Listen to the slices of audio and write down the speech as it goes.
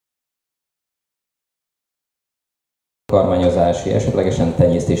kormányozási, esetlegesen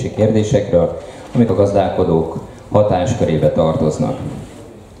tenyésztési kérdésekről, amik a gazdálkodók hatáskörébe tartoznak.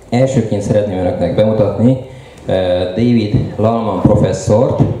 Elsőként szeretném önöknek bemutatni David Lalman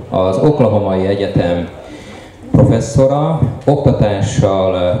professzort, az Oklahomai Egyetem professzora,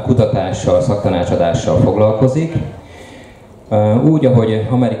 oktatással, kutatással, szaktanácsadással foglalkozik. Úgy, ahogy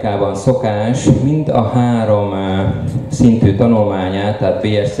Amerikában szokás, mind a három szintű tanulmányát, tehát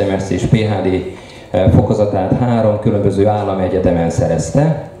BS, MS és PhD fokozatát három különböző állami egyetemen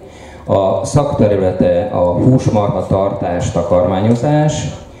szerezte. A szakterülete a húsmarha tartás, takarmányozás,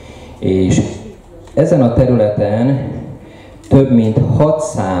 és ezen a területen több mint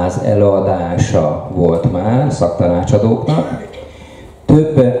 600 előadása volt már szaktanácsadóknak,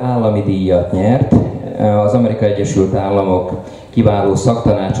 több állami díjat nyert, az Amerikai Egyesült Államok kiváló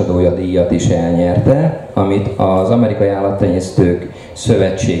szaktanácsadója díjat is elnyerte, amit az Amerikai Állattenyésztők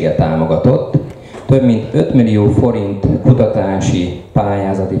Szövetsége támogatott. Több mint 5 millió forint kutatási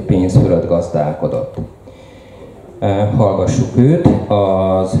pályázati pénz fölött gazdálkodott. Hallgassuk őt.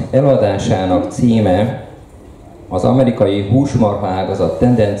 Az előadásának címe az amerikai húsmarha ágazat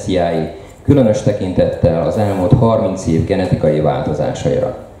tendenciái, különös tekintettel az elmúlt 30 év genetikai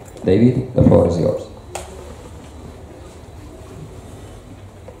változásaira. David, the floor is yours.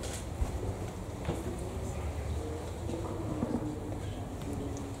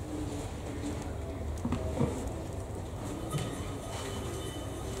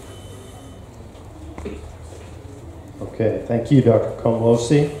 Okay, thank you, Dr.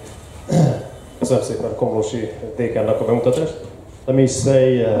 Komlosy. Köszönöm szépen Komlosy dékánnak a bemutatást. Let me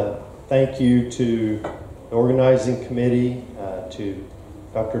say thank you to the organizing committee, to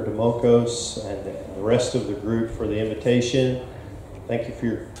Dr. Demokos and the rest of the group for the invitation. Thank you for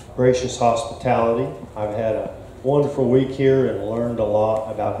your gracious hospitality. I've had a wonderful week here and learned a lot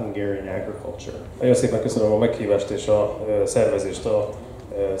about Hungarian agriculture. Nagyon szépen köszönöm a meghívást és a szervezést a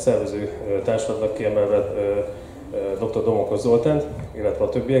szervező társadalomnak, kiemelve dr. Demokos Zoltánt, illetve a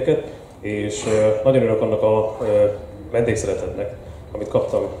többieket, és nagyon örülök annak a vendégszeretetnek, amit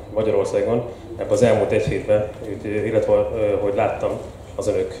kaptam Magyarországon ebben az elmúlt egy hétben, illetve hogy láttam az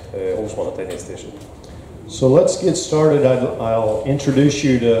önök húsmarha tenyésztését. So let's get started. I'll introduce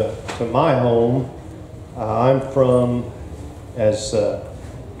you to my home. I'm from, as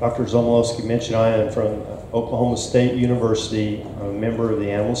Dr. Zomlowski mentioned, I am from Oklahoma State University. I'm a member of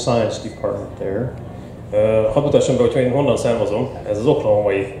the Animal Science Department there. Hadd mutassam be, hogy én honnan származom. Ez az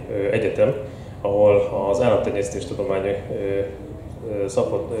Oklahomai Egyetem, ahol az állattenyésztéstudományi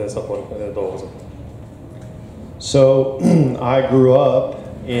szakon dolgozom. So I grew up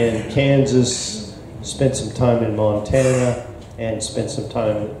in Kansas, spent some time in Montana, and spent some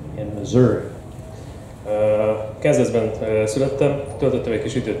time in Missouri. Kansasben születtem, töltöttem egy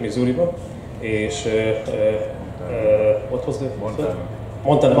kis időt Missouriban, és ott hoztam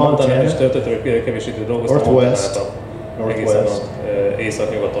Montana is töltöttem, hogy kevés időt dolgoztam Montanában, egészen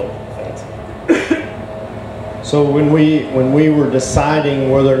észak-nyugaton. So when we were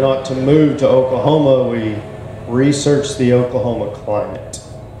deciding whether or not to move to Oklahoma, we researched the Oklahoma climate.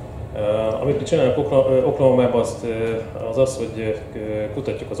 Amit mi csinálunk Oklahomában, az, hogy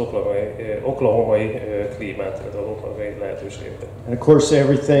kutatjuk az oklahomai klímát, az oklahomai lehetőségeket. And of course,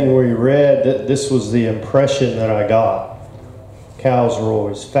 everything we read, this was the impression that I got. Cows are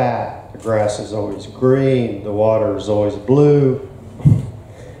always fat, the grass is always green, the water is always blue.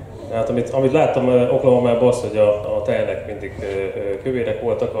 Hát amit láttam Oklahomában az, hogy a tejnek mindig kövérek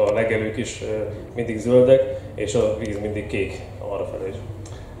voltak, a legelők is mindig zöldek, és a víz mindig kék arrafelé is.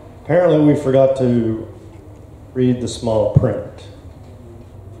 Apparently we forgot to read the small print.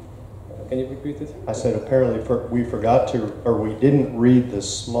 Can you repeat it? I said apparently we forgot to, or we didn't read the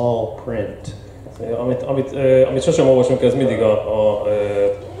small print. Amit sosem olvasunk, ez mindig a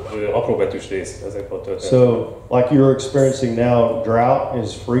apróbetűs rész ezekben a történetekben. So, like you're experiencing now, drought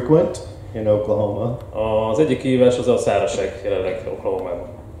is frequent in Oklahoma. Az egyik kihívás az a szárazság jelenleg Oklahomában.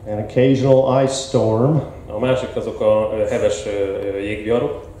 An occasional ice storm. A másik azok a heves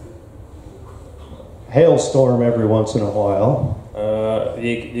jégviharok. Hailstorm every once in a while.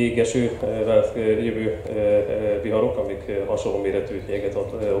 Jégesővel jövő viharok, amik hasonló méretű jéget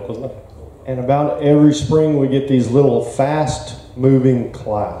okoznak. And about every spring we get these little fast moving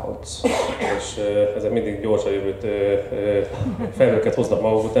clouds. És ezek mindig gyorsan jövő felhőket hoznak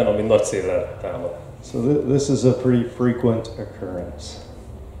maguk után, ami nagy széllel támad. So this is a pretty frequent occurrence.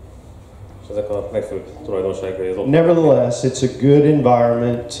 És ezek a legfőbb tulajdonságai az Nevertheless, it's a good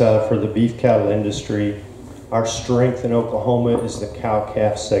environment for the beef cattle industry. Our strength in Oklahoma is the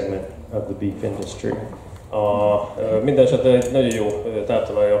cow-calf segment of the beef industry. Minden esetre egy nagyon jó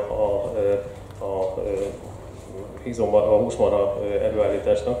táptalaj a a húsmarha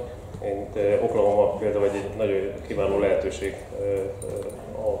előállításnak. Oklahoma például egy nagyon kiváló lehetőség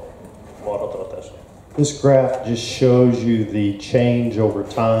a marhatartásra. This graph just shows you the change over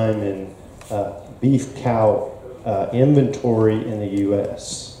time in beef cow inventory in the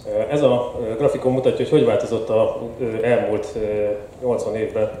U.S. Ez a grafikon mutatja, hogy változott az elmúlt 80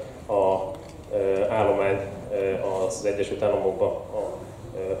 évben a állomány az Egyesült Államokban a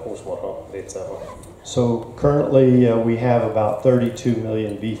húsmarha létszáma. So currently we have about 32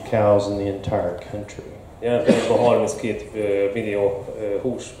 million beef cows in the entire country. Jelenleg 32 millió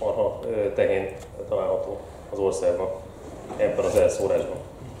húsmarha tehén található az országban, ebben az elszórásban.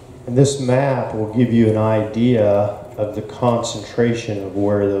 And this map will give you an idea of the concentration of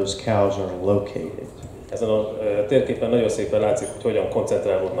where those cows are located. Ezen a térképen nagyon szépen látszik, hogy hogyan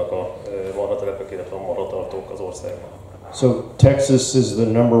koncentrálódnak a marhatelepek, illetve a marhatartók az országban. So Texas is the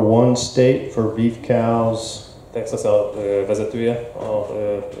 #1 state for beef cows. Texas a vezetője a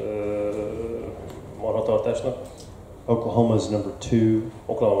marhatartásnak. Oklahoma is #2.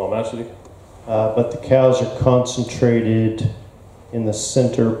 Oklahoma a második. But the cows are concentrated in the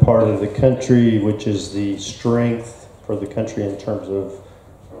center part of the country, which is the strength for the country in terms of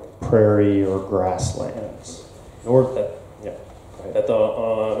prairie or grasslands. Tehát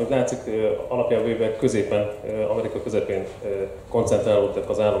mint látszik, alapján véve középen, Amerika közepén koncentrálódtak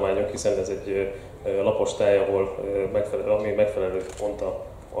az állományok, hiszen ez egy lapos táj, ami megfelelő pont a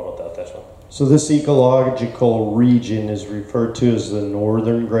marhatartásnak. So this ecological region is referred to as the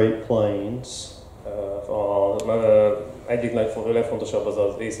Northern Great Plains. Egyik legfontosabb az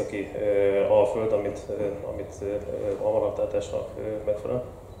az északi alföld, amit a marhatartásnak megfelel.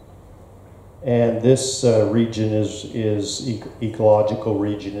 And this region ecological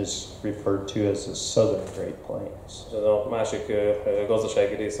region is referred to as the Southern Great Plains. Ez a másik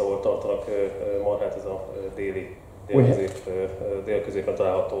gazdasági rész, ahol tartanak marhát, ez a dél-középen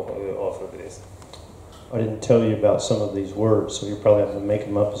található alföldi rész. I didn't tell you about some of these words, so you're probably having to make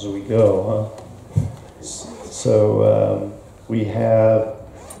them up as we go, huh? So we have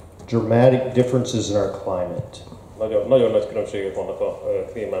dramatic differences in our climate. Nagyon nagy különbségek vannak a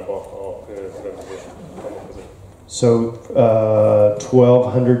klímában a különböző államok között. So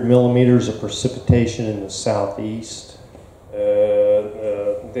 1200 millimeters of precipitation in the southeast.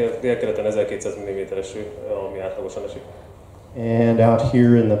 Délkeleten 1200 mm eső, ami átlagosan esik. And out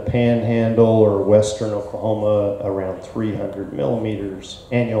here in the Panhandle or western Oklahoma, around 300 millimeters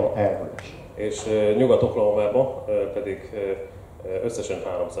annual average. És Nyugat-Oklahomában pedig összesen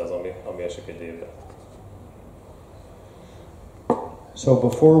 300, ami esik egy évben. So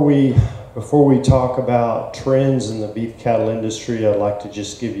before we talk about trends in the beef cattle industry, I'd like to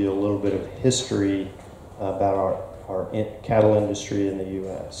just give you a little bit of history about our cattle industry in the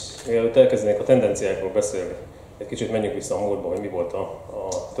U.S. Mielőtt elkezdenénk a tendenciákról beszélni, egy kicsit menjünk vissza a múltba, hogy mi volt a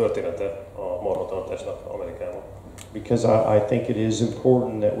története a marhatartásnak Amerikában. Because I think it is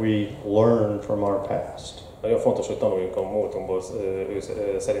important that we learn from our past. Nagyon fontos, hogy tanuljunk a múltunkból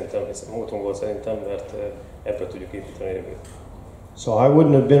szerintem, mert ebből tudjuk építeni a jövőt. So I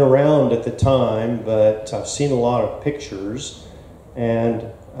wouldn't have been around at the time, but I've seen a lot of pictures, and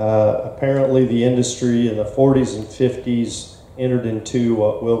apparently the industry in the 40s and 50s entered into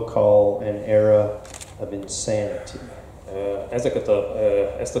what we'll call an era of insanity.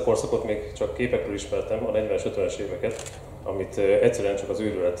 Ezt a korszakot még csak képekről ismertem, a 40-es, 50-es éveket, amit egyszerűen csak az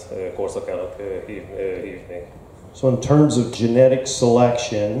őrület korszakának hívnék. So in terms of genetic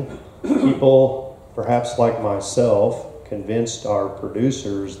selection, people, perhaps like myself, convinced our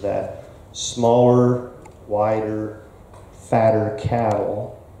producers that smaller, wider, fatter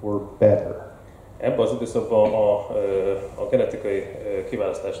cattle were better. Ebben az időszakban a genetikai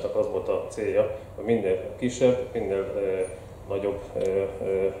kiválasztásnak az volt a célja, hogy minél kisebb, minél nagyobb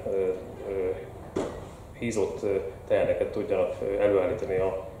hízott teheneket tudjanak előállítani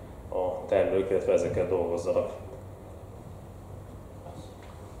a termelők, illetve ezekkel dolgozzanak.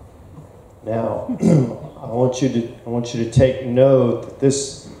 Now, I want you to take note that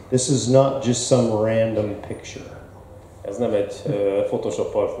this is not just some random picture. Ez nem egy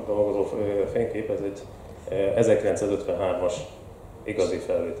Photoshop-al dolgozó fénykép, ez egy 1953-as igazi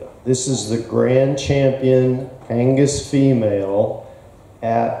felvétel. This is the grand champion Angus female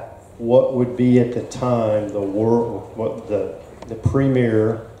at what would be at the time the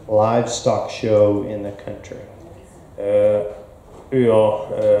premier livestock show in the country. Ő a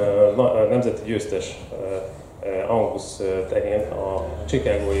nemzeti győztes Angus tehén a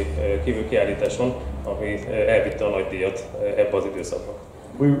chicagói kiállításon, ami elvitte a nagy díjat ebbe az időszakban.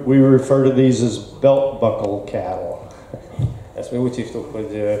 We refer to these as belt buckle cattle. Ezt mi úgy hívtuk,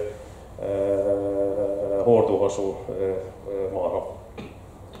 hogy hordóhasú marha.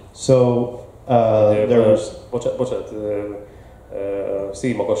 So there was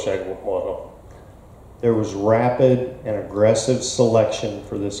szívmagasságú marha. there was rapid and aggressive selection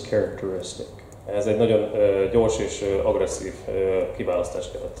for this characteristic. Ez egy nagyon gyors és agresszív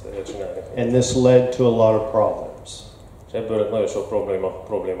kiválasztást kellett csinálni. And this led to a lot of problems. És ebből nagyon sok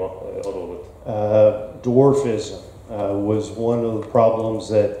probléma adódott. Dwarfism was one of the problems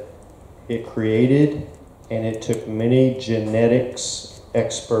that it created, and it took many genetics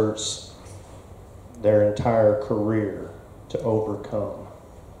experts their entire career to overcome.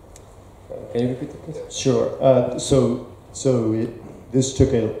 Can you repeat it, please? Sure. This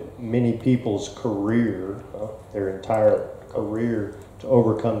took many people's career, their entire career, to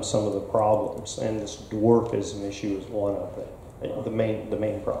overcome some of the problems, and this dwarfism issue is one of them. The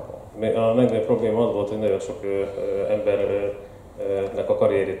main problem. A legnagyobb probléma az volt, hogy nagyon sok embernek a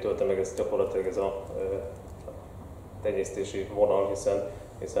karrierét tölte meg ez gyakorlatilag ez a tenyésztési vonal,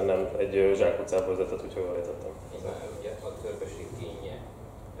 hiszen nem egy zsákutcába vezetett, hogy jól értettem. A törpesség génje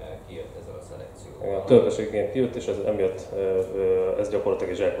kijött ezzel a szelekcióval. A törpesség gén kijött, és emiatt ez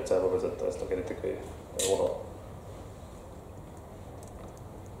gyakorlatilag egy zsákutcába vezette ezt a genetikai vonalat.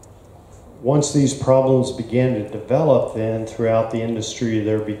 Once these problems began to develop, then throughout the industry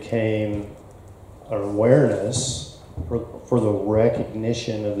there became an awareness for the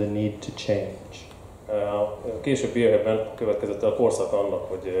recognition of the need to change. A későbbi években következett a korszak annak,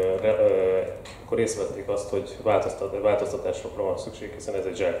 hogy akkor észrevették azt, hogy változtatásra van szükség, hiszen ez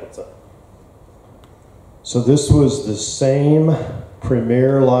egy zsákutca. So this was the same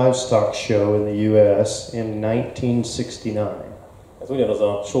premier livestock show in the US in 1969. Ez ugyanaz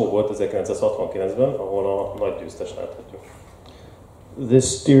a show volt 1969-ben, ahol a nagy győztest láthatjuk. This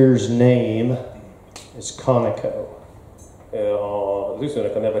steer's name is Conoco. Az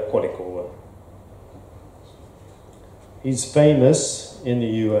üzőnek a neve Conoco volt. He's famous in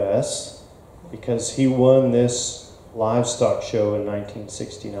the US because he won this livestock show in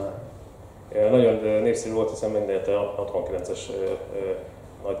 1969. Nagyon népszerű volt, hiszen megnyerte a 69-es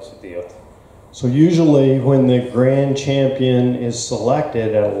nagy díjat. So usually when the grand champion is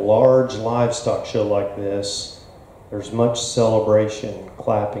selected at a large livestock show like this, there's much celebration,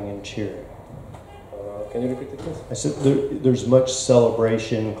 clapping and cheering. Can you repeat it, please? I said there's much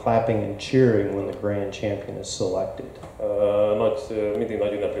celebration, clapping and cheering when the grand champion is selected. Mindig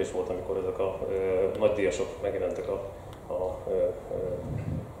nagy ünneplés volt, amikor ezek a nagy díjasok megjelentek a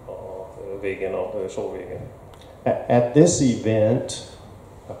végén, a show végén. At this event,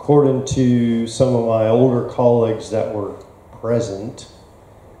 according to some of my older colleagues that were present,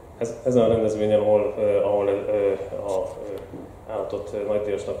 ezen a rendezvényen, ahol állatot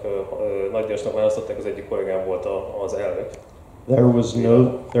nagydíjasnak választották, az egyik kollégám volt az elnök. There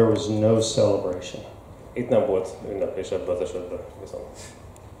was no celebration. Itt nem volt ünneplés ebben az esetben, viszont.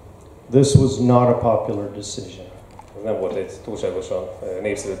 This was not a popular decision. Ez nem volt egy túlságosan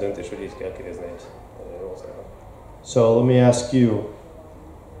népszerű döntés, hogy így kell kinézni egy országban. So let me ask you,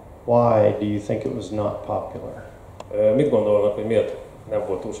 why do you think it was not popular? Mit gondolnak, hogy miért nem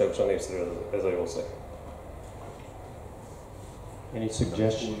volt túlságosan népszerű ez a jószág? Any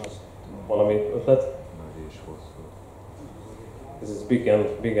suggestions? Valami ötlet? This is big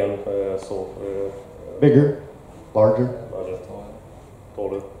and so bigger, larger.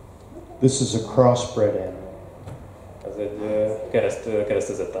 Taller. This is a crossbred animal. Ez egy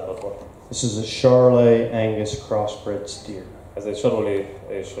keresztezett állat volt. This is a Charolais Angus crossbred steer. Ez egy Charolais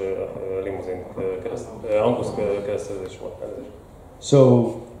és limuzin Angus keresztezés volt.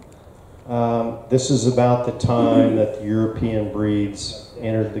 So this is about the time that the European breeds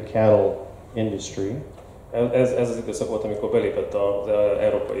entered the cattle industry. Ez az időszak volt, amikor belépett az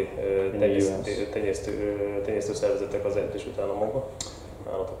európai tenyésztő szervezetek az Egyesült Államokba,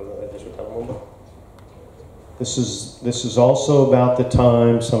 állatok az Egyesült Államokba. This is also about the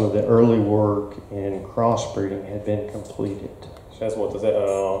time some of the early work in crossbreeding had been completed. És ez volt az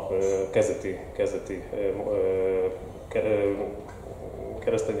a kezdeti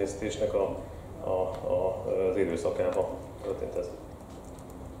keresztenyésztésnek az időszakában történt ez.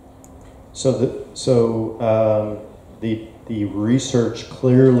 So the research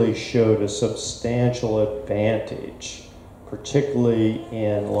clearly showed a substantial advantage, particularly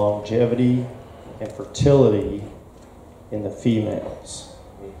in longevity and fertility in the females.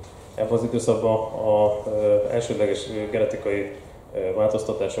 Ebben az időszakban az elsődleges genetikai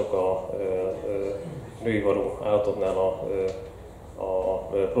változtatások a női varú állatoknál a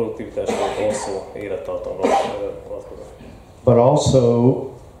produktivitásra, a hosszú élettartamra vonatkoznak. But also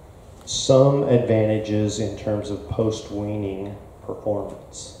some advantages in terms of post-weaning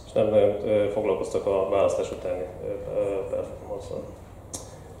performance. És nem nagyon foglalkoztak a választás utáni performance-on.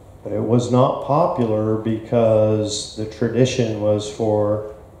 But it was not popular because the tradition was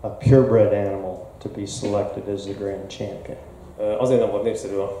for a purebred animal to be selected as the grand champion. Azért nem volt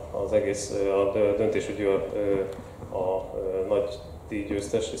népszerű az egész a döntés, hogy ő a nagy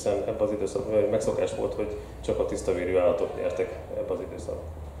díjgyőztes, hiszen ebben az időszakban megszokás volt, hogy csak a tisztavérű állatok nyertek ebben az időszakban.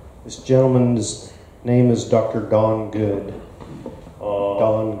 This gentleman's name is Dr. Don Good.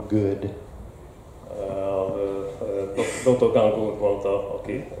 Don Good. Dr. Don Good volt,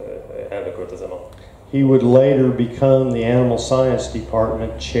 aki elnökölt ezen a... He would later become the Animal Science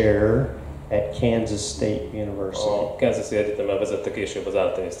Department chair at Kansas State University. A Kansas-i Egyetemen vezette később az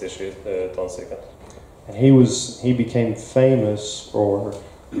állattenyésztési tanszéket. And he became famous for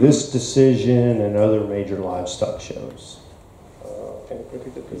this decision and other major livestock shows. Can you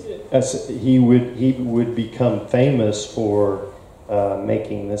repeat it, please? As he would become famous for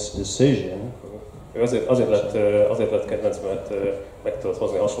making this decision. Ő azért lett kedvenc, mert meg tudott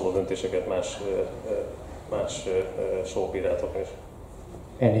hozni hasonló döntéseket más showbírátokon is.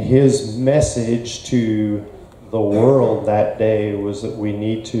 And his message to the world that day was that we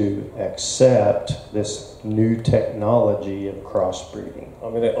need to accept this new technology of crossbreeding.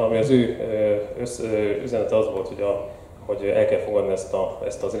 Ami az ő üzenete az volt, hogy el kell fogadni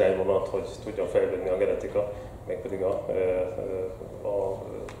ezt az irányvonalat, hogy tudjon fejlődni a genetika, mégpedig a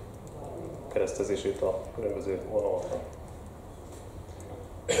keresztezését a különböző vonalaknak.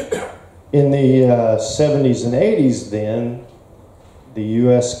 In the 70s and 80s then, the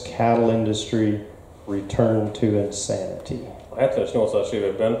US cattle industry returned to insanity. A 70-es, 80-as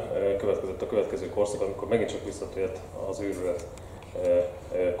években következett a következő korszak, amikor megint csak visszatért az őrület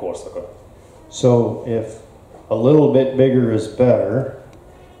korszaka. So if a little bit bigger is better,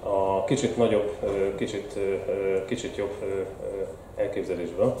 A kicsit nagyobb, kicsit jobb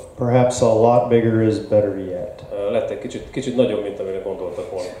elképzelésben. Perhaps a lot bigger is better yet. Lett egy kicsit nagyobb, mint amire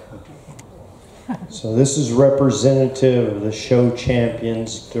gondoltak volna. So this is representative of the show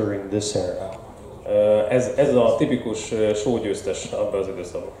champions during this era. Ez a tipikus showgyőztes abban az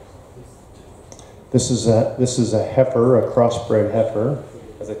időszakban. This is a heifer, a crossbred heifer.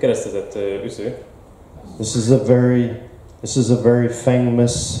 Ez egy keresztezett üsző. This is a very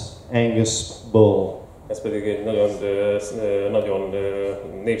famous Angus bull. Ez pedig egy nagyon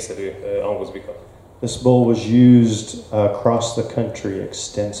népszerű Angus bika. This bull was used across the country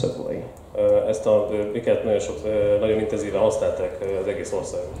extensively. Ezt a bikát nagyon intenzíven használták az egész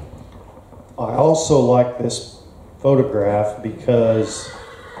országon. I also like this photograph because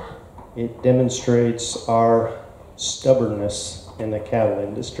it demonstrates our stubbornness in the cattle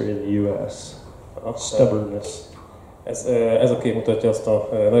industry in the U.S. Stubbornness. Ez a kép mutatja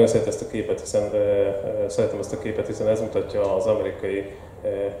nagyon szeretem ezt a képet, hiszen ez mutatja az amerikai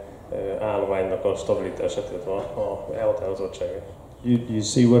állománynak a stabilitását, illetve a elhatározottságát. You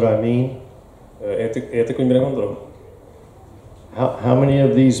see what I mean? Értik, hogy mire gondolok? How many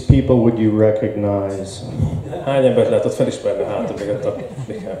of these people would you recognize? Hány embert lehetett felismerni hátul mögött a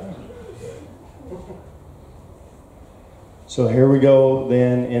bikán? So here we go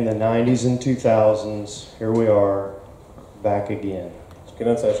then in the 90s and 2000s, here we are back again. A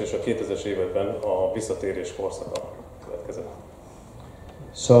 90-es és a 2000-es években a visszatérés korszaka következett.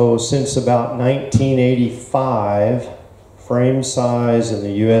 So since about 1985, frame size in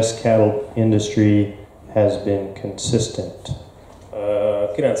the US cattle industry has been consistent.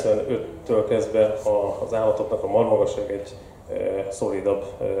 95-től kezdve az állatoknak a marmagasság egy szolidabb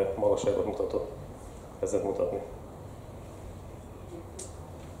magasságot kezdett mutatni.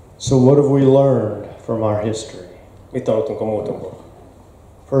 So what have we learned from our history? Mit tanultunk a múltunkból?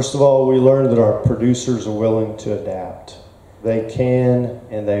 First of all, we learned that our producers are willing to adapt. They can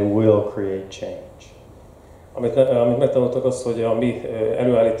and they will create change. Amit megtanultak az, hogy a mi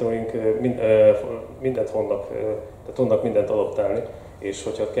előállítóink mindent tudnak mindent adoptálni, és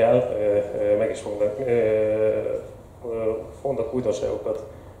hogyha kell, meg is fognak újdonságokat,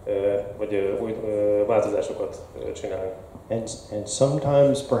 vagy új változásokat csinálni. And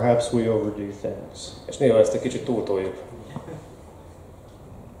sometimes perhaps we overdo things. És néha ezt egy kicsit túltoljuk.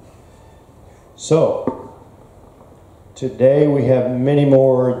 So, today we have many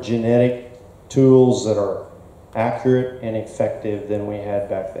more genetic tools that are accurate and effective than we had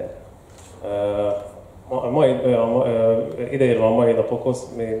back then. Ideérve a mai napokhoz,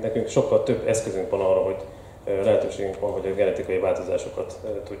 nekünk sokkal több eszközünk van arra, hogy lehetőségünk van, hogy a genetikai változásokat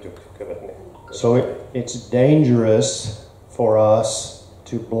tudjuk követni. So it's dangerous for us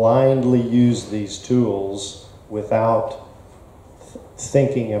to blindly use these tools without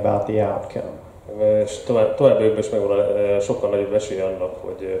thinking about the outcome. És továbbiakban is megvan sokkal nagyobb esély annak,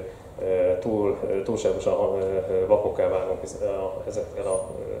 hogy túlságosan vakokká válunk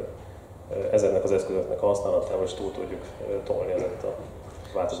ezeknek az eszközöknek a használatával, és túl tudjuk tolni ezeket a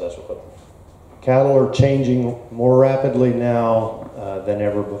változásokat. Cattle are changing more rapidly now than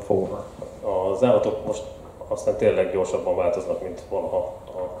ever before. Az állatok most aztán tényleg gyorsabban változnak, mint valaha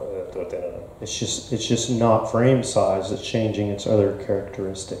a történelem. It's just not frame size that's changing, it's other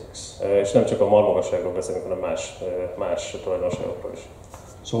characteristics. És nem csak a marmagasságról beszélünk, hanem más tulajdonságokról is.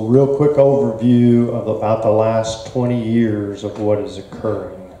 So real quick overview of about the last 20 years of what is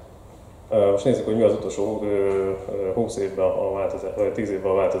occurring. Most nézzük, hogy mi az utolsó 20 évben a változás, vagy 10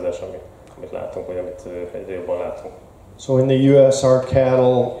 évben a változás, amit látunk, vagy amit egyre jobban látunk. So in the U.S., our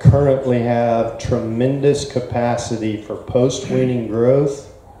cattle currently have tremendous capacity for post-weaning growth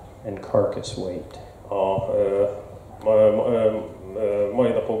and carcass weight.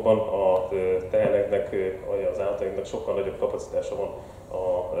 Mai napokban a teheneknek, vagy az állatainknak sokkal nagyobb kapacitása van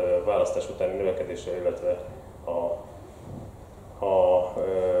a választás utáni növekedésre, illetve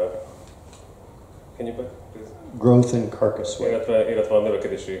growth and carcass weight. Illetve a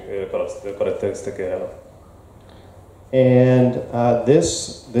növekedési karakterisztikájának. And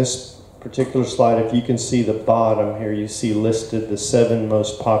this particular slide, if you can see the bottom here, you see listed the 7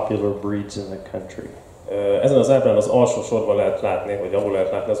 most popular breeds in the country. Ezen az ábrán az alsó sorban lehet látni, vagy abból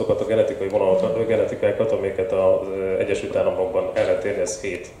lehet látni azokat a genetikai vonalakat, genetikákat, amiket az Egyesült Államokban el lehet érni, ez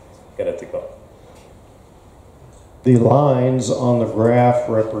 7 genetika. The lines on the graph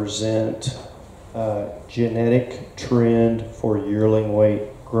represent genetic trend for yearling weight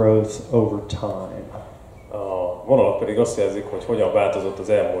growth over time. A vonalak pedig azt jelzik, hogy hogyan változott az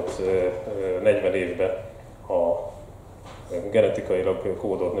elmúlt 40 évben a genetikailag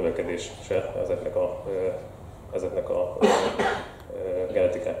kódolt növekedése ezeknek a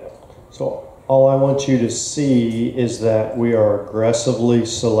genetikáknak. So all I want you to see is that we are aggressively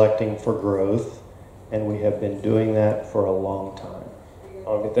selecting for growth, and we have been doing that for a long time.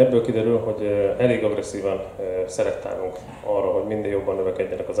 Amit ebből kiderül, hogy elég agresszívan szelektálunk arra, hogy minél jobban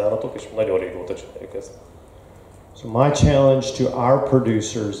növekedjenek az állatok, és nagyon régóta csináljuk ezt. So my challenge to our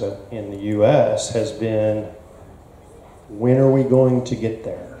producers in the U.S. has been, when are we going to get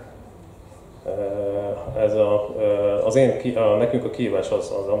there? Nekünk a kihívás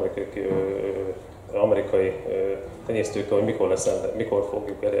az amerikai tenyésztőkkel, hogy mikor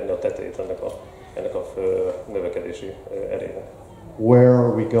fogjuk elérni a tetejét ennek a növekedési erénynek. Where are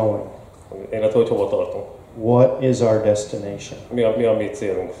we going? Illetve, hogy hova tartunk. What is our destination? Mi a mi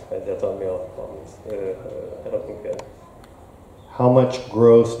célunk egyáltalán, amit el akarunk érni? How much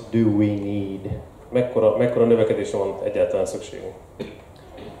growth do we need? Mekkora növekedésre van egyáltalán szükségünk?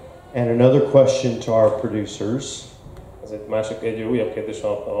 And another question to our producers. Ez egy újabb kérdés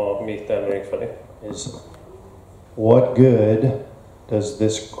a mi termelőink felé. Is what good does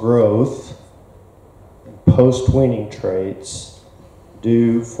this growth and post-weaning traits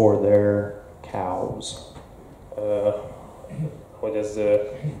do for their cows? Hogy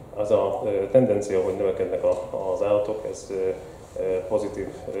az a tendencia, hogy növekednek az állatok, ez pozitív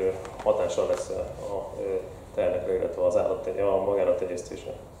hatással lesz a tejekre, illetve a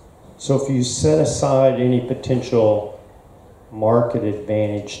magánatenyésztésre. So if you set aside any potential market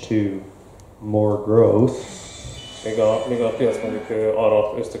advantage to more growth, míg a piac mondjuk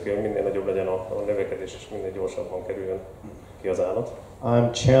arra ösztökél, hogy minél nagyobb legyen a növekedés, és minél gyorsabban kerüljön ki az állat.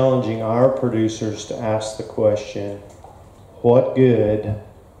 I'm challenging our producers to ask the question, what good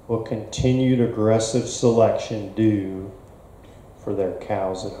will continued aggressive selection do for their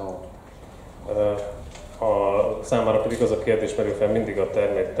cows at home? Számára pedig az a kérdés merül fel mindig a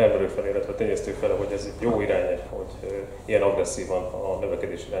termelők felé, illetve a tenyésztők felé, hogy ez egy jó irány, hogy ilyen agresszívan a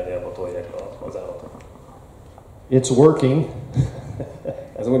növekedés irányába tolják az állatok. It's working.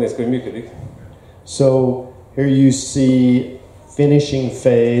 Ez úgy néz ki, hogy működik. So here you see finishing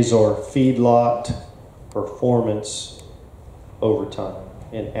phase or feedlot performance over time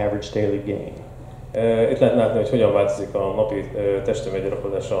in average daily gain. Itt lehet látni, hogy hogyan változik a napi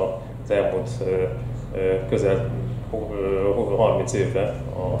testtömeggyarapodás az elmúlt közel 30 évben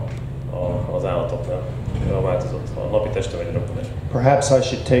az állatoknál. Változott a napi testtömeggyarapodás. Perhaps I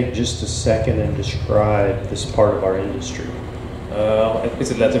should take just a second and describe this part of our industry. Egy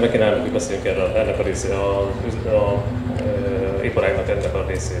picit lehet, hogy meg kéne állni, hogy beszéljünk ennek a részéről, iparágnak ennek a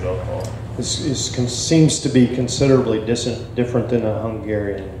részéről. This seems to be considerably different than a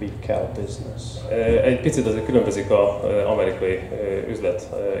Hungarian beef cow business. Egy picit azért különbözik az amerikai üzlet,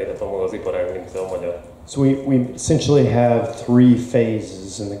 illetve maga az iparág, mint a magyar. So we essentially have 3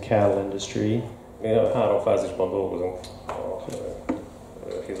 phases in the cattle industry. Mi 3 fázisban dolgozunk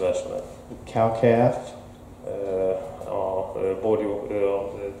hízlásánál. Cow calf, A borjú,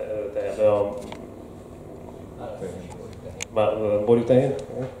 borjú tehén.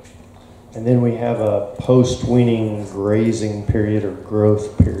 and then we have a post-weaning grazing period or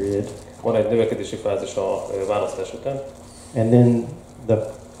growth period. Van egy növekedési fázis a választás után. And then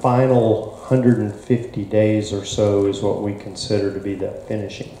the final 150 days or so is what we consider to be the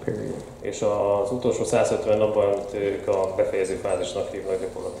finishing period. És az utolsó 150 napban a befejező fázisnak hívnak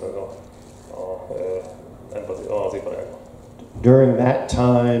gyakorlatilag az iparágban. During that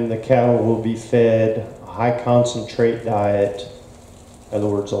time, the cattle will be fed a high concentrate diet, in other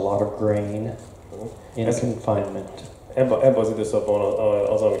words, a lot of grain in confinement. Ebben az időszakban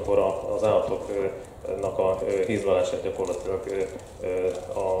az, amikor az állatoknak a hízlalását gyakorlatilag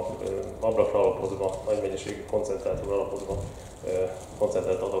a abrakra alapozva, nagy mennyiségű koncentrátumra alapozva,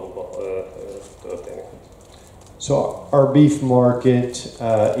 koncentrált adagokba történik. So our beef market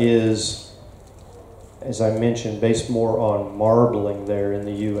is, as I mentioned, based more on marbling there in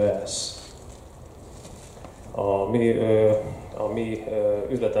the U.S. A mi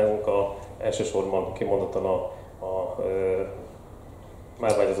üzletágunk elsősorban kimondottan a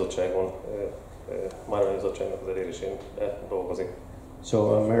márványozottságnak az elérésén dolgozik. So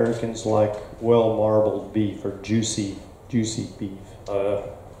Americans like well marbled beef or juicy beef.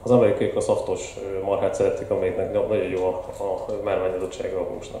 Az amerikaiak a szaftos marhát szeretik, amelyiknek nagyon jó a márványozottsága a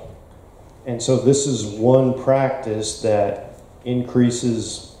húsnak. And so this is one practice that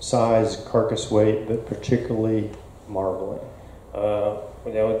increases size, carcass weight, but particularly marbling.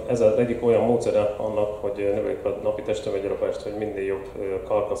 Ugye ez az egyik olyan módszere annak, hogy növeljük a napi testtömeggyarapást, hogy minél jobb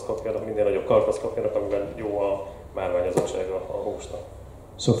karkasz kapjanak, minél nagyobb karkasz kapjanak, amiben jó a márványozottsága a húsnak.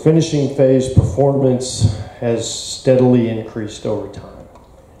 So finishing phase performance has steadily increased over time.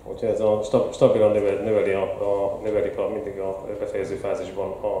 Úgyhogy ez a stabilan növelik mindig a befejező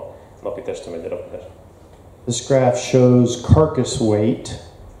fázisban a napi testtömeggyarapást. This graph shows carcass weight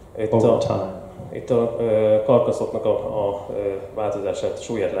over time. Itt a karkaszoknak a változását,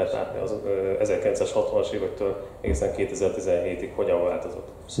 súlyát lehet látni az 1960-as évektől egészen 2017-ig hogyan változott.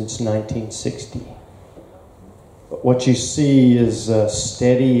 Since 1960. But what you see is a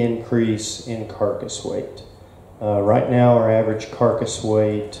steady increase in carcass weight. Right now our average carcass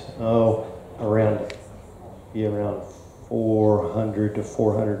weight, around 400 to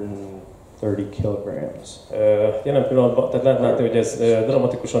 430 kilograms. Jelen pillanatban, tehát lehet látni, hogy ez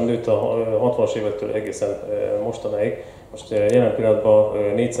dramatikusan nőtt a 60-as évektől egészen mostanáig. Most jelen pillanatban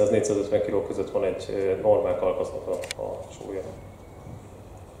 400-450 kg között van egy normál karkasznak a súlya.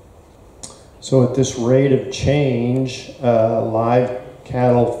 So at this rate of change, live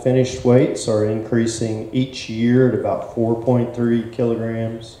cattle finished weights are increasing each year at about 4.3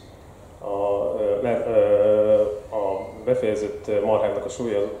 kilograms. A befejezett marháknak a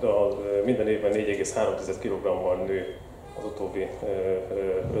súlya minden évben 4,3 kg-val nő az utóbbi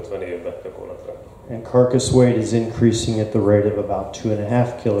 50 évben gyakorlatilag. And carcass weight is increasing at the rate of about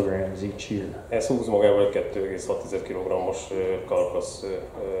 2.5 kilograms each year. Ez húz magával egy 2,6 kg-os karkasz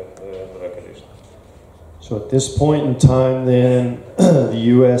növekedést. So at this point in time then,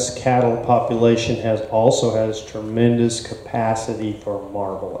 the U.S. cattle population also has tremendous capacity for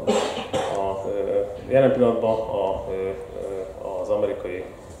marbling. Jelen pillanatban az amerikai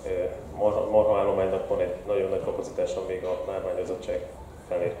marhaállománynak van egy nagyon nagy kapacitása még a márványozottság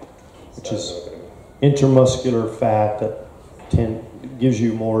felé. Which is intramuscular fat that gives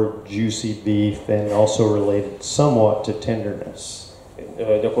you more juicy beef and also related somewhat to tenderness.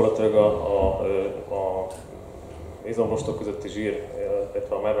 Gyakorlatilag a izomrostok közötti zsír,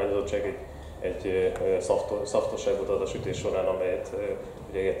 illetve a márványozottság egy szaftosságot ad a sütés során, amelyet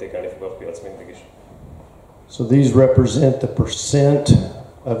ugye értékelni fog a piac mindig is. So these represent the percent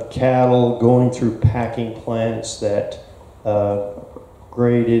of cattle going through packing plants that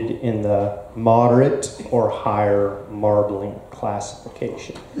graded in the moderate or higher marbling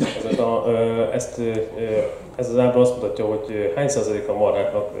classification. Ez az ábra azt mutatja, hogy hány százalék a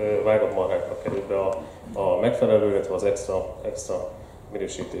marháknak, vágott marháknak került be a megfelelő, illetve az extra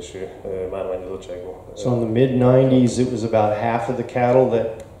minősítésű márványozottságú. So in the mid-90s it was about half of the cattle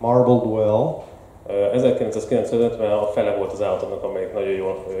that marbled well. 1995-ben a fele volt az állatoknak, amelyik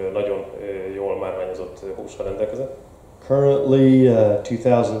nagyon jól márványozott hússal rendelkezett. Currently,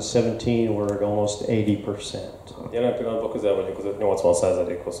 2017, we're at almost 80%. Jelen pillanatban közel vagyunk az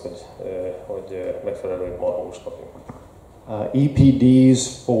 80%-hoz, hogy megfelelő marhahúst kapjunk.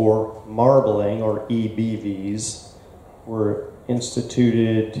 EPDs for marbling, or EBVs, were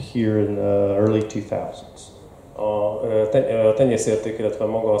instituted here in the early 2000s. A tenyészérték, illetve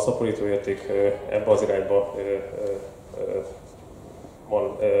maga a szaporítóérték ebbe az irányba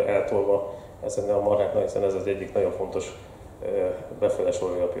van eltolva ezeknél a marháknál, hiszen ez az egyik nagyon fontos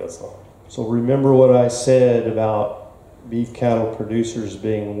befolyásolója a piacnak. So remember what I said about beef cattle producers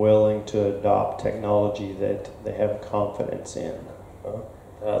being willing to adopt technology that they have confidence in.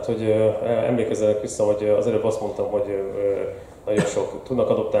 Tehát, hogy emlékezzenek vissza, hogy az előbb azt mondtam, hogy nagyon sok tudnak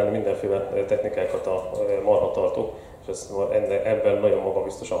adoptálni mindenféle technikákat a marhatartók, és ebben nagyon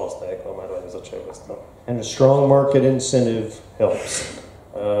magabiztosan használják a márványozottságvesztőt. And a strong market incentive helps.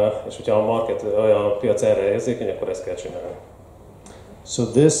 És hogyha a piac erre érzékeny, akkor ezt kell csinálni. So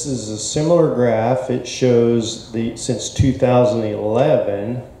this is a similar graph. It shows since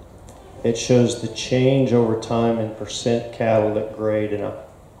 2011, it shows the change over time in percent cattle that grade in a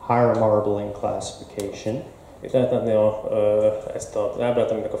higher marbling classification. Itt lehet látni ezt az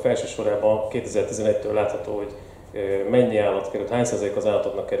ábrát, aminek a felső sorában 2011-től látható, hogy mennyi állat került, hány százalék az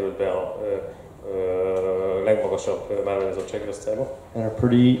állatoknak került be a legmagasabb márványozottsági osztályba. And a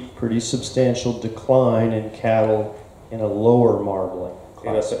pretty substantial decline in cattle in a lower marbling.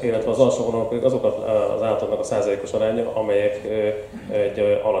 Illetve az alsó vonalon pedig azok az állatoknak a százalékos aránya, amelyek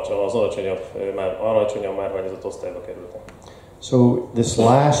egy alacsonyabb márványozott osztályba kerültek. So this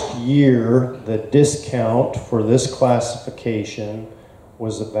last year, the discount for this classification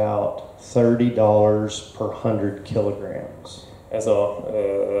was about $30 per 100 kilograms. Ez az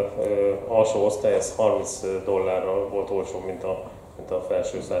alsó osztály, ez $30 volt olcsóbb, mint a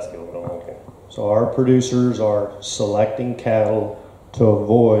felső 100 kg-onként. So our producers are selecting cattle to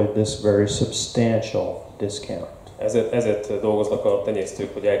avoid this very substantial discount. Ezért dolgoznak a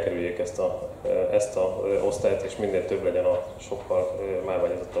tenyésztők, hogy elkerüljék ezt a osztályt, és minél több legyen a sokkal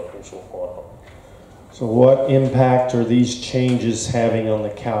márványozottabb húsú marha. So what impact are these changes having on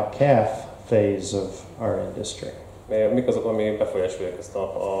the cow-calf phase of our industry? Mik azok, ami befolyásolják ezt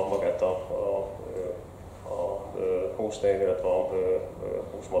magát a hústején, illetve a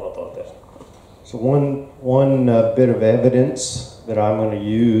húsmarhatartást? So one bit of evidence that I'm going to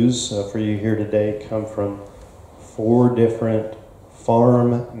use for you here today come from 4 different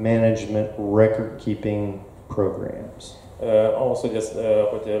farm management record-keeping programs. Ahhoz,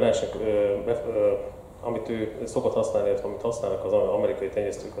 hogy lássák, amit ő szokott használni, illetve amit használnak az amerikai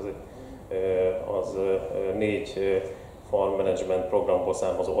tenyésztők, az 4 farm management programból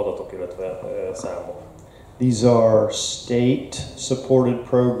származó adatok, illetve számok. These are state-supported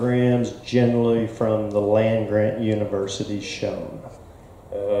programs, generally from the land-grant universities shown.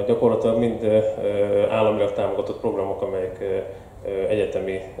 Gyakorlatilag mind államilag támogatott programok, amelyek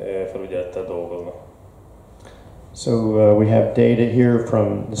egyetemi felügyelettel dolgoznak. So we have data here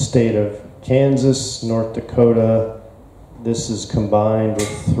from the state of Kansas, North Dakota. This is combined with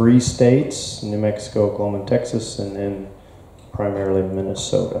 3 states, New Mexico, Oklahoma, and Texas, and then primarily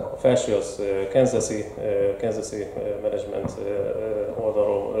Minnesota. A felső az Kansas management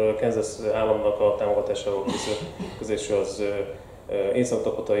oldalról, Kansas államnak a támogatásáról közésű az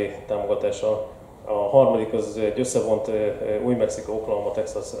észak-dakotai támogatása. A harmadik az egy összevont új Mexikó, Oklahoma,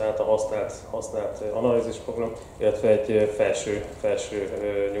 Texas által használt analízis program, illetve egy felső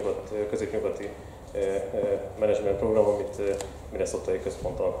középnyugati management program, amit minnesotai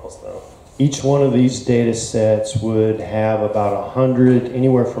központtal használnak. Each one of these data sets would have about 100,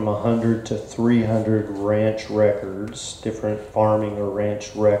 anywhere from 100 to 300 ranch records, different farming or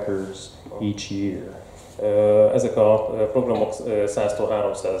ranch records each year. Ezek a programok 100-tól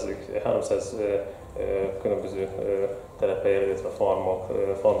 300 különböző telephelyel, illetve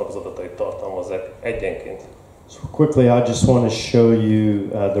farmok az adatait tartalmazzák egyenként. So quickly, I just want to show you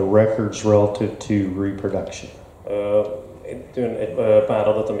the records relative to reproduction. Itt jön egy pár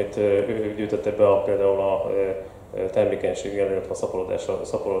adat, amit ő gyűjtette be például a termékenységgel, illetve a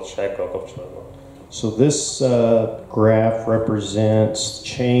szaporodtsággal kapcsolatban. So this graph represents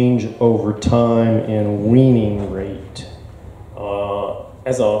change over time in weaning rate.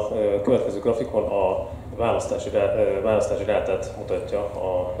 Ez a következő grafikon a választási rátát mutatja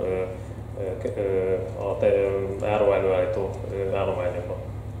a áruelőállító állományokban.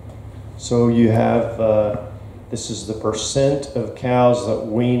 So you have, this is the percent of cows that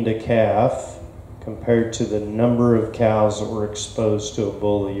weaned a calf compared to the number of cows that were exposed to a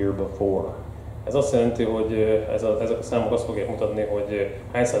bull the year before. Ez azt jelenti, hogy ezek a számok azt fogják mutatni, hogy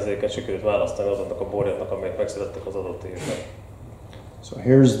hány százalékát sikerült választani azoknak a borjátnak, amelyek megszülettek az adott évben. So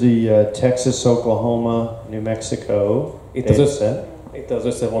here's the Texas, Oklahoma, New Mexico data set. Itt az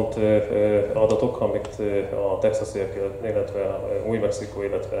összevont adatok, amit a texasiak, illetve új Mexikó,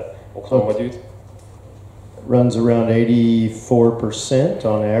 illetve Oklahoma gyűjt. Runs around 84%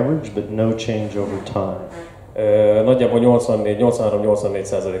 on average, but no change over time. Nagyjából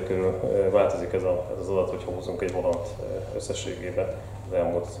 83-84% körül változik ez az adat, hogyha húzunk egy vonalat összességében az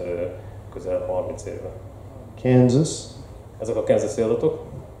elmúlt közel 30 évben. Kansas. Ezek a kansasi adatok.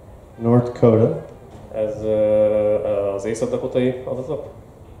 North Dakota. Ez az észak-dakotai adatok.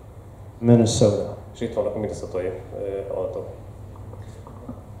 Minnesota. És itt vannak a minnesotai adatok.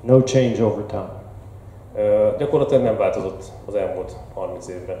 No change over time. Gyakorlatilag nem változott az elmúlt 30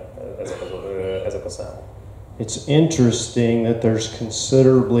 évben ezek a számok. It's interesting that there's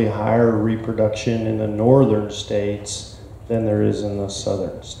considerably higher reproduction in the northern states than there is in the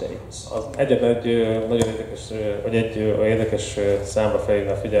southern states. Az egyetlen egy nagyon érdekes számra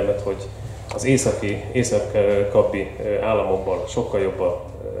felhívná a figyelmet, hogy az észak-kabbi államokban sokkal jobb a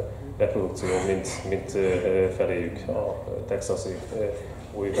reprodukció, mint feléjük a texasi,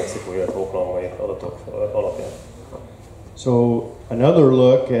 új-mexikói, illetve oklahomai adatok alapján. So another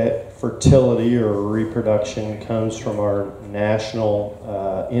look at fertility or reproduction comes from our national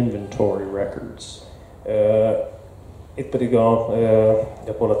inventory records. Itt pedig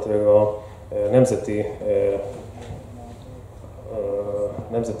gyakorlatilag a nemzeti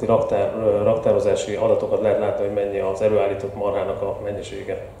raktározási adatokat lehet látni, hogy mennyi az előállított marhának a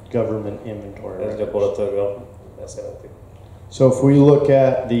mennyisége. Government inventory records. Ez gyakorlatilag ezt jelenti. So if we look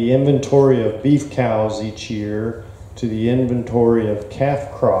at the inventory of beef cows each year to the inventory of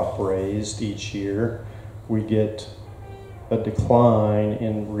calf crop raised each year, we get a decline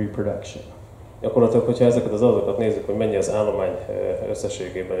in reproduction. Gyakorlatilag, hogyha ezeket az adatokat nézzük, hogy mennyi az állomány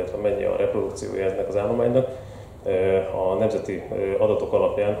összességében, illetve mennyi a reprodukciója ennek az állománynak, a nemzeti adatok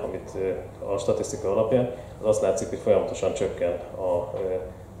alapján, amit a statisztika alapján, az azt látszik, hogy folyamatosan csökken a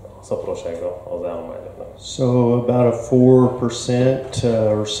szaporósága az állományoknak. So about a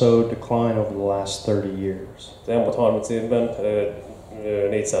 4% or so decline over the last 30 years. Az elmúlt 30 évben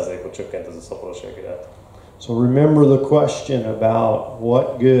 4%-ot csökkent ez a szaporósági ráta. So remember the question about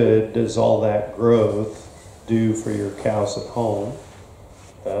what good does all that growth do for your cows at home?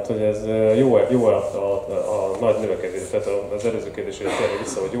 Tehát, hogy ez jó a nagy növekedés, tehát az előző kérdésére térve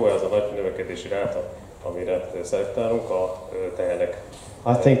vissza, hogy jó az a nagy növekedési ráta, amire szelektálunk a tehenek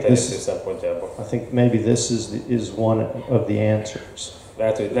tenyésztés szempontjából. I think maybe this is one of the answers.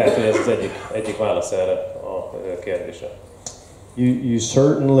 Lehet, hogy ez az egyik válasz erre a kérdésre. You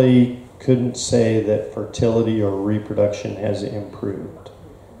certainly couldn't say that fertility or reproduction has improved.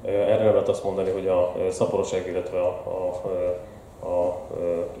 Erre nem lehet azt mondani, hogy a szaporóság, illetve a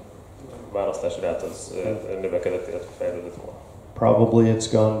választási ráta az növekedett, illetve fejlődött volna. Probably it's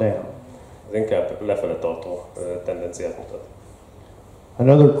gone down. Ez inkább lefele tartó tendenciát mutat.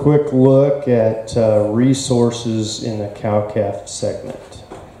 Another quick look at resources in the cow-calf segment.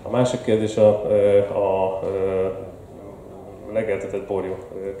 A másik kérdés a legeltetett borjú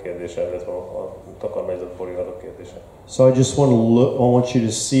kérdése, illetve a takarmányzott borjúadok kérdése. So I just want you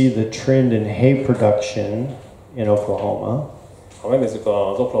to see the trend in hay production in Oklahoma. Ha megnézzük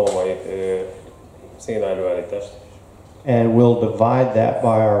az oklahomai széna előállítást, and we'll divide that by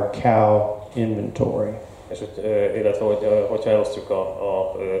our cow inventory. És illetve hogyha elosztjuk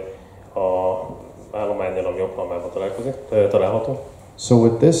a állománnyal, ami Oklahomában található. So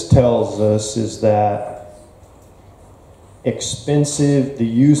what this tells us is that the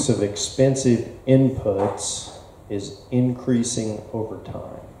use of expensive inputs is increasing over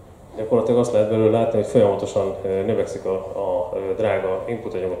time. Gyakorlatilag azt lehet belőle látni, hogy folyamatosan növekszik a drága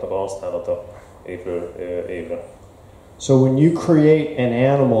inputanyagoknak a használata évről évre. So when you create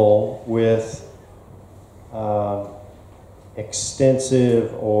an animal with extensive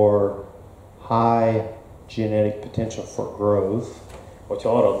or high genetic potential for growth,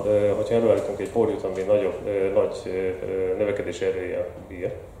 hogyha előállítunk egy borjút, ami nagy növekedési erőjel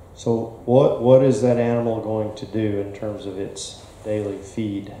bír. So what is that animal going to do in terms of its daily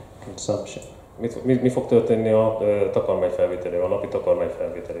feed consumption? Mi fog történni a takarmányfelvételével, a napi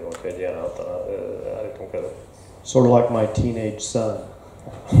takarmányfelvételével, hogyha egy ilyen állatot állítunk elő? Sort of like my teenage son.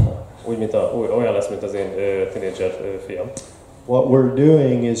 Olyan lesz, mint az én tínédzser fiam. What we're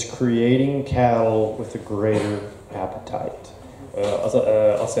doing is creating cattle with a greater appetite.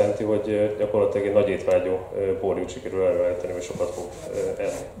 Azt jelenti, hogy gyakorlatilag egy nagy étvágyú borjút sikerül előállítani, és sokat fog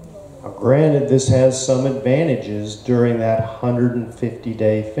enni. Now, granted, this has some advantages during that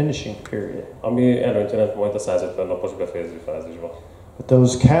 150-day finishing period. Ami előnyt jelent majd a 150 napos befejező fázisban. But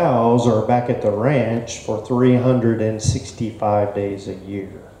those cows are back at the ranch for 365 days a year.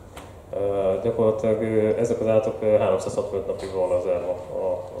 Gyakorlatilag ezek az állatok 365 napig volna zárva.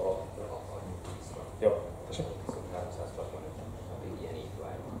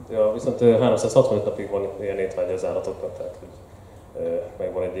 Ja, viszont 365 napig van ilyen étvágy az állatoknak, tehát hogy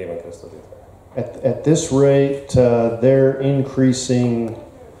megvan egy éven keresztül az étvágy. At this rate, they're increasing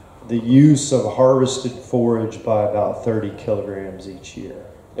the use of harvested forage by about 30 kilograms each year.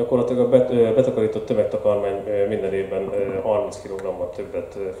 Gyakorlatilag a betakarított tömegtakarmány minden évben 30 kg-mal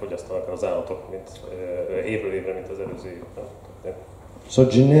többet fogyasztanak az állatok, mint évről évre, mint az előző évben. So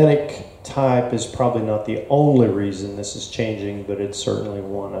genetic type is probably not the only reason this is changing, but it's certainly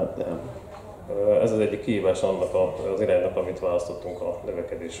one of them. Ez az egyik kihívás annak az iránynak, amit választottunk a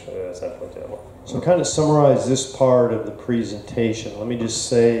növekedés szempontjából. So kind of summarize this part of the presentation. Let me just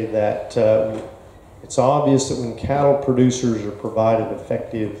say that it's obvious that when cattle producers are provided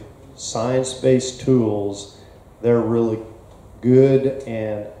effective science-based tools, they're really good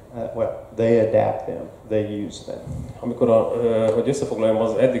and well, they adapt them, they use them. Amikor hogy összefoglaljam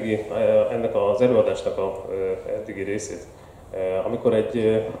az eddigi, ennek az előadásnak az eddigi részét, amikor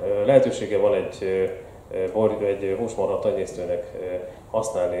egy lehetősége van egy húsmarha tenyésztőnek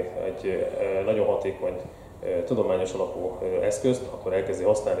használni egy nagyon hatékony tudományos alapú eszközt, akkor elkezdi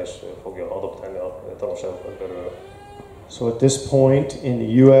használni és fogja adoptálni a tanulságokat belőle. So at this point in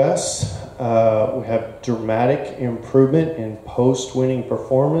the U.S., we have dramatic improvement in post-winning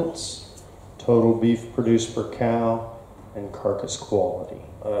performance, total beef produced per cow, and carcass quality.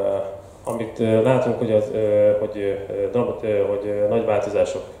 Amit látunk, hogy nagy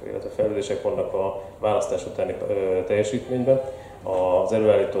változások, illetve fejlődések vannak a választás utáni teljesítményben, az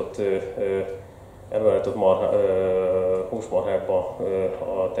előállított húsmarhákban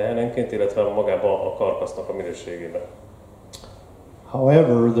a tehenenként, illetve magában a karkasznak a minőségében.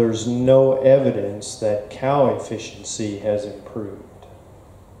 However, there's no evidence that cow efficiency has improved.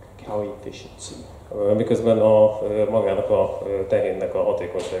 Cow efficiency. Miközben magának a tehénnek a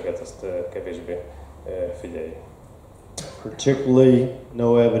hatékonyságát ezt kevésbé figyelj. Particularly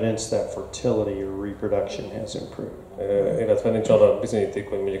no evidence that fertility or reproduction has improved. Illetve nincs arra bizonyíték,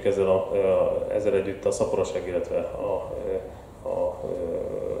 hogy mondjuk ezzel együtt a szaporosság, illetve a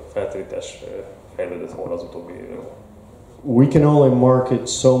fertilitás fejlődött volna az utóbbi években. We can only market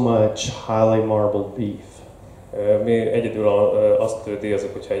so much highly marbled beef. Mi egyedül azt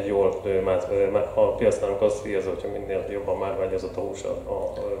díjazunk, hogyha egy a piacnálunk azt díjazza, hogyha minél jobban márványozott a hús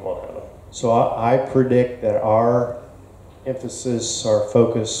a marhának. So I predict that our emphasis, our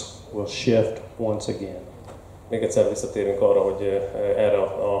focus will shift once again. Még egyszer visszatérünk arra, hogy erre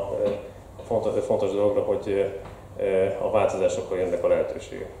a fontos dologra, hogy a változásokkal jönnek a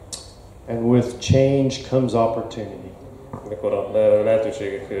lehetőségek. And with change comes opportunity. Amikor a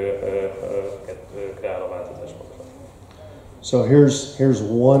lehetőségeket kreál a változás. So here's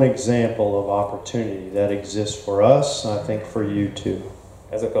one example of opportunity that exists for us, I think for you too.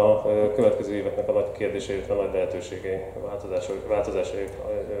 Ezek a következő éveknek a nagy kérdései, a nagy lehetőségei, változásai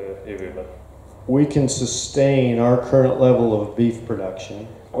jövőben. We can sustain our current level of beef production.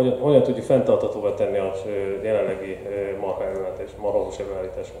 Hogyan tudjuk fenntarthatóvá tenni a jelenlegi marhahús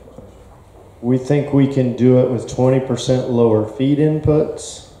előállításunkat? We think we can do it with 20% lower feed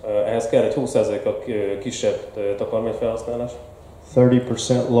inputs. Ehhez kell egy 20%-kal kisebb takarmányfelhasználás.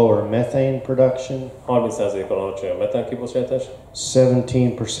 30% lower methane production. 30%-kal alacsonyabb metán kibocsátás.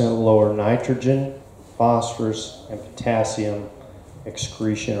 17% lower nitrogen, phosphorus and potassium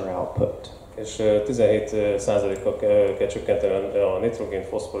excretion or output. És 17%-kal kell csökkenteni a nitrogén,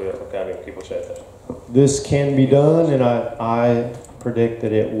 foszfor, illetve a kálium kibocsátást. This can be done, and I predict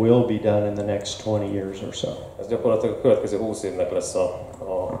that it will be done in the next 20 years or so. Ez gyakorlatilag a következő 20 évnek lesz a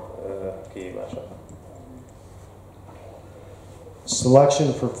kihívása. Selection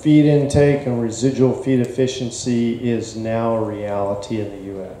for feed intake and residual feed efficiency is now a reality in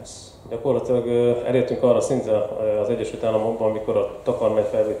the U.S. Gyakorlatilag elértünk arra szintre az Egyesült Államokban, amikor a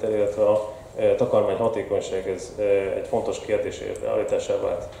takarmányfelvétel, illetve a takarmány hatékonyság ez egy fontos kérdés állításá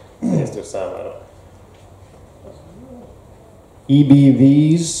vált tenyésztők számára.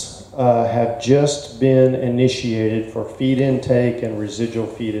 EBVs have just been initiated for feed intake and residual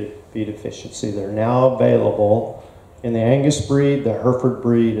feed efficiency. They're now available in the Angus breed, the Hereford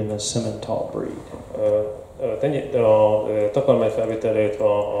breed, and the Simmental breed. A takarmányfelvételre, illetve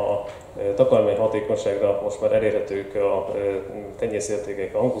a takarmány hatékonyságra most már elérhetők a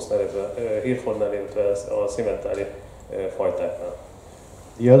tenyészértékek, a Angusnál, illetve Herefordnál, illetve a Simmentáli fajtáknál.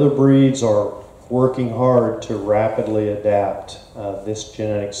 The other breeds are working hard to rapidly adapt this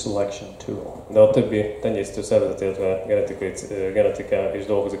genetic selection tool. De a többi tenyésztő szervezet, illetve genetika is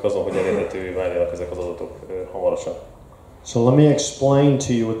dolgozik azon, hogy elérhetővé váljanak ezek az adatok hamarosan. So let me explain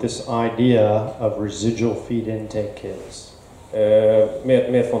to you what this idea of residual feed intake is.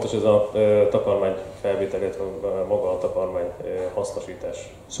 Miért fontos ez a takarmány felvétel, illetve maga a takarmány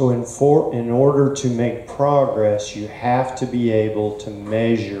hasznosítás? So in order to make progress, you have to be able to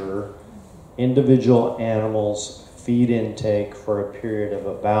measure individual animals' feed intake for a period of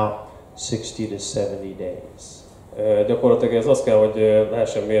about 60 to 70 days. Gyakorlatilag ez azt kell, hogy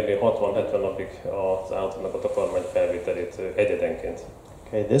lehessen mérni 60-70 napig az állatoknak a takarmány felvételét egyedenként.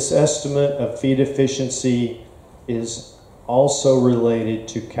 Okay, this estimate of feed efficiency is also related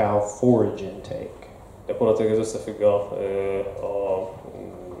to cow forage intake. Gyakorlatilag ez összefügg a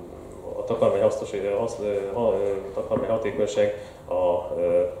takarmány hatékonyság a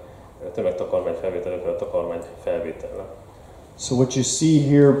tömegtakarmány felvételekkel, a takarmány felvétellel. So what you see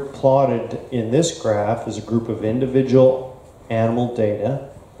here plotted in this graph is a group of individual animal data.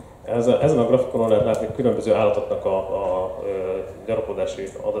 Ezen a grafikonon lehet látni különböző állatoknak a gyarapodási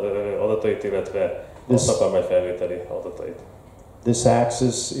adatait, illetve a takarmány felvételi adatait. This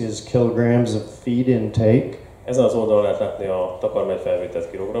axis is kilograms of feed intake. Ezen az oldalon lehet látni a takarmány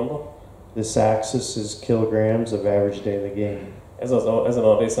felvételt kilogramba. This axis is kilograms of average daily gain. Ezen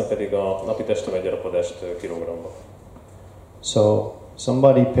a részen pedig a napi testtömeggyarapodást kilogramba. So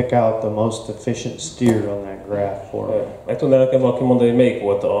somebody pick out the most efficient steer on that graph for me. Meg tudná nekem valaki mondani, hogy melyik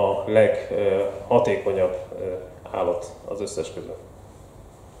volt a leghatékonyabb állat az összes közül?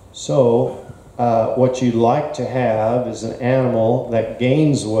 So what you'd like to have is an animal that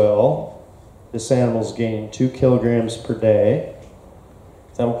gains well. This animal's gaining 2 kilograms per day.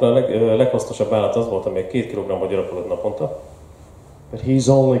 Számukra a leghasznosabb állat az volt, amely 2 kg gyarapodott naponta. But he's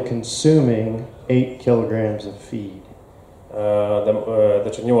only consuming 8 kilograms of feed. De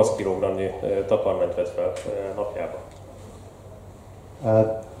csak 8 kg takarmányt vett fel napjában.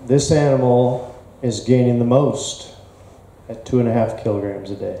 This animal is gaining the most at 2.5 kilograms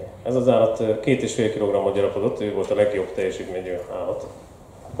a day. Ez az állat 2,5 kg gyarapodott, ő volt a legjobb teljesítményű állat.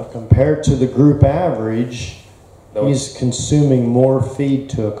 But compared to the group average, he's consuming more feed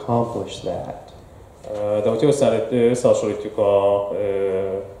to accomplish that. De hogyha összehasonlítjuk az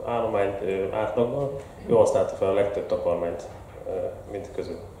állomány átlaggal, ő használta fel a legtöbb takarmányt mint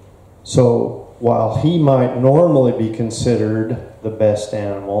közül. So while he might normally be considered the best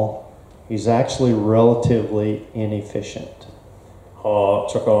animal, he's actually relatively inefficient. Ha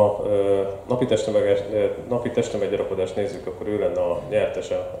csak a napi testtömeggyarapodást nézzük, akkor ő lenne a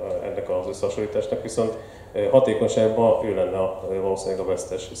nyertese ennek az összehasonlításnak, viszont hatékonyságban ő lenne valószínűleg a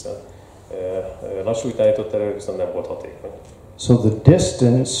vesztes, hiszen lassú irányított elő, viszont nem volt hatékony. So the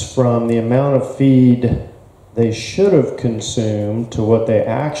distance from the amount of feed they should have consumed to what they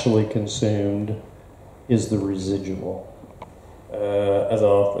actually consumed is the residual. Ez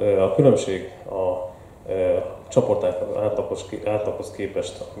a különbség a csoport átlaghoz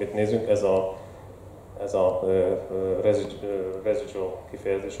képest, amit nézünk, ez a residual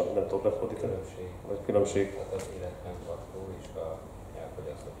kifejezés, amit nem tudok lefordítani, vagy különbség.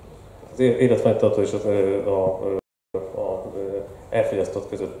 Az életfenntartó és a elfogyasztott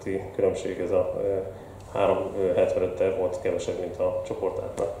közötti különbség, ez a 3,75-tel volt kevesebb, mint a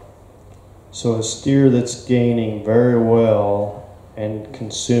csoportátlag. So a steer that's gaining very well and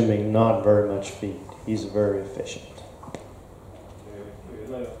consuming not very much feed, he's very efficient.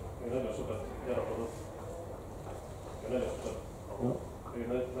 Nagyon sokat gyarapodott.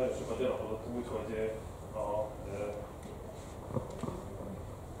 Nagyon sokat gyarapodott úgy, hogy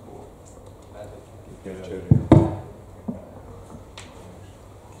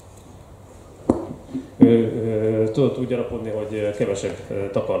tudott úgy gyarapodni, hogy kevesebb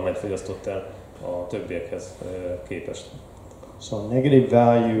takarmányt fogyasztott el a többiekhez képest. So negative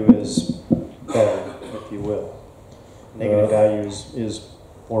value is better, if you will. Negative value is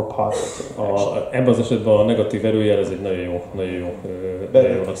more positive. Ebben az esetben a negatív erőjel ez egy nagyon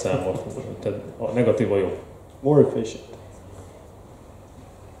jónak számol. Tehát a negatív a jó. More efficient.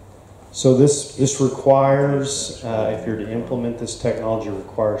 So this requires, if you're to implement this technology,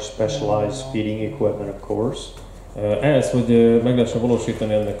 requires specialized feeding equipment, of course. Ehhez, hogy meg lehessen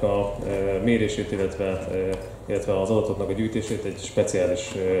valósítani ennek a mérését, illetve az adatoknak a gyűjtését, egy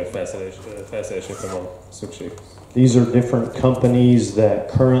speciális felszerelésre van szükség. These are different companies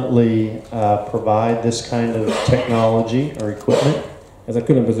that currently provide this kind of technology or equipment. Ezek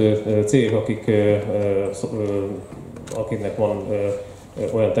különböző cégek, akiknek van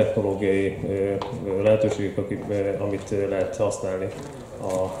olyan technológiai lehetőségek, amit lehet használni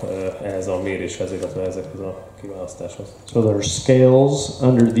ehhez a méréshez, illetve ezekhez a kiválasztáshoz. So there are scales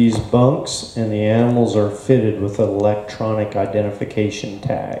under these bunks, and the animals are fitted with electronic identification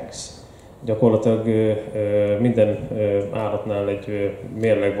tags. Gyakorlatilag minden állatnál egy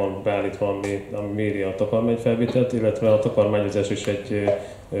mérleg van beállítva, ami méri a takarmányfelvételt, illetve a takarmányozás is egy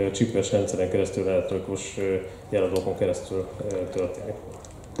csipes rendszeren keresztül, elektronikus jeladókon keresztül történik.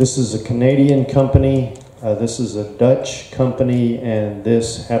 This is a Canadian company This is a Dutch company, and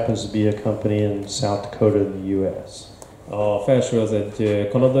this happens to be a company in South Dakota, the U.S. A felső az egy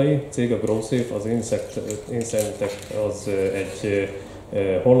kanadai cég, a GrowSafe, az Ennek az egy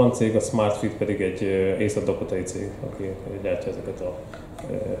holland cég, a SmartFit pedig egy észak-dakotai cég, aki gyártja ezeket a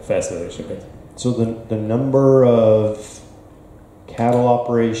felszereléseket. So the number of cattle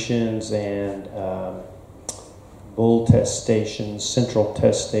operations and bull test stations, central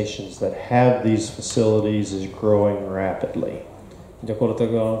test stations that have these facilities is growing rapidly.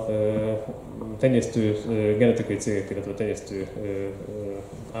 Gyakorlatilag a tenyésztő genetikai cégek, illetve tenyésztő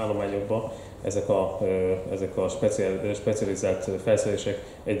állományokban ezek a specializált felszerelések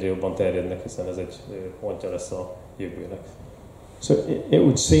egyre jobban terjednek, hiszen ez egy pontja lesz a jövőnek. So it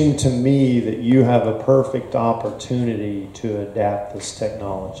would seem to me that you have a perfect opportunity to adapt this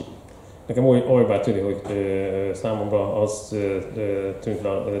technology. Nekem olybá tűnik, hogy számomra az tűnt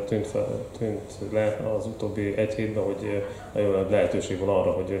le az utóbbi egy hétben, hogy nagyon lehetőség van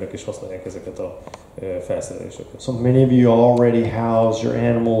arra, hogy önök is használják ezeket a felszereléseket. So many of you already house your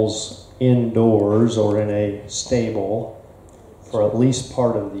animals indoors or in a stable for at least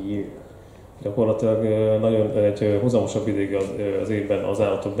part of the year. Gyakorlatilag nagyon egy húzamosabb ideig az évben az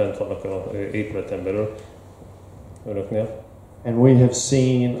állatok bent vannak az épületen belül önöknél. And we have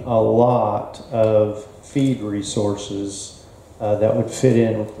seen a lot of feed resources that would fit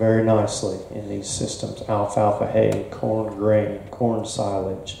in very nicely in these systems. Alfalfa hay, corn grain, corn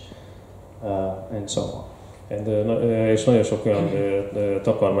silage, and so on. És nagyon sok olyan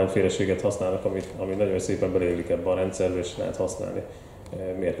takarmányféleséget használnak, ami nagyon szépen beleillik ebbe a rendszerbe, és lehet használni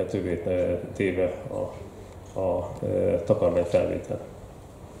mérhetővé téve a takarmányfelvétel.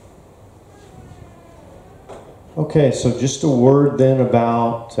 Okay, so just a word then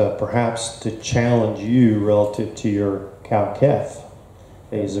about perhaps to challenge you relative to your cow-calf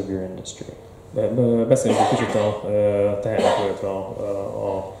phase of your industry. Beszéljünk egy kicsit a tehenek, illetve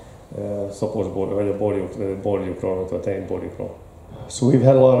a szoposból, vagy a borjukról, vagy a tehénborjukról. So we've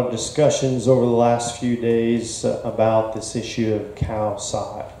had a lot of discussions over the last few days about this issue of cow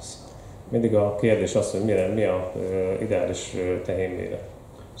size. Mindig a kérdés az, hogy mi a ideális tehénméret.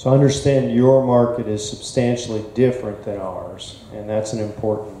 So I understand your market is substantially different than ours, and that's an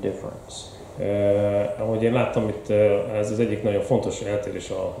important difference. Ahogy én láttam itt, ez az egyik nagyon fontos eltérés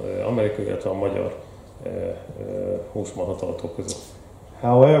az amerikai, illetve a magyar húsmarhatartók között.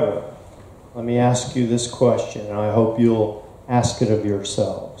 However, let me ask you this question, and I hope you'll ask it of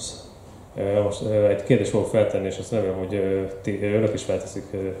yourselves. Most egy kérdést fogok feltenni, és azt remélem, hogy önök is felteszik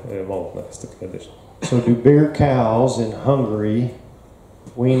maguknak ezt a kérdést. So do bigger cows in Hungary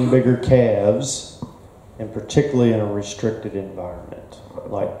wean bigger calves, and particularly in a restricted environment,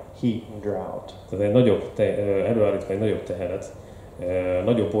 like heat and drought? Tehát egy nagyobb előállítva egy nagyobb teheret,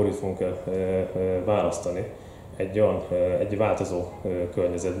 nagyobb borjút fogunk választani egy változó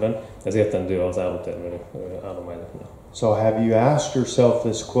környezetben, ez értendő az árutermelő állományoknál. So have you asked yourself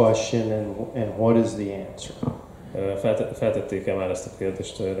this question, and what is the answer? Feltették-e már ezt a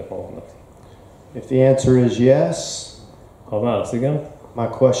kérdést maguknak? If the answer is yes, ha a válasz igen, my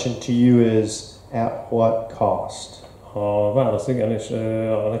question to you is, at what cost? Ha a válasz igen, és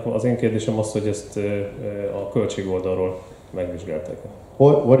az én kérdésem az, hogy ezt a költségoldalról megvizsgálták.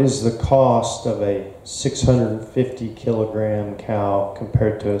 What is the cost of a 650 kilogram cow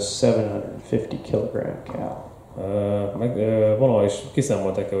compared to a 750 kilogram cow? Valahogy is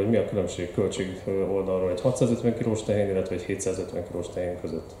kiszámolták-e, hogy mi a különbség költség oldalról egy 650 kilós tehén, illetve egy 750 kilós tehén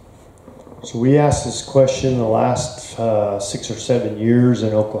között? So we asked this question the last 6 or 7 years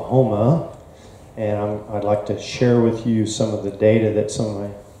in Oklahoma, and I'd like to share with you some of the data that some of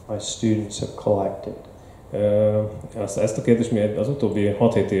my students have collected. Ezt a kérdést mi az utóbbi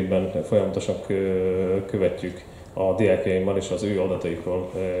 6-7 évben folyamatosan követjük a diákjaimmal, és az ő adataikról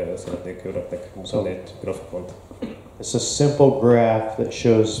szeretnék önöknek mutatni egy grafikont. It's a simple graph that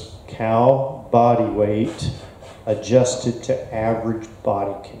shows cow body weight adjusted to average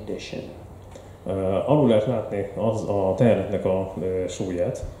body condition. Alul lehet látni a teheneknek a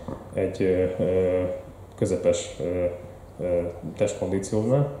súlyát egy közepes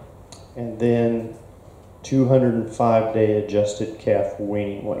testkondíciónál. And then 205 day adjusted calf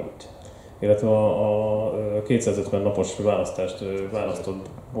weaning weight. Illetve a 250 napos választott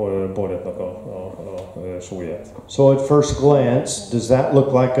borjatnak a súlyát. So at first glance, does that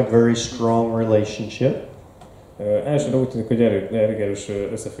look like a very strong relationship? Elsőre úgy tűnik, hogy elég erős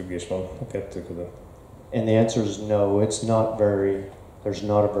összefüggés van a kettő között. And the answer is no, there's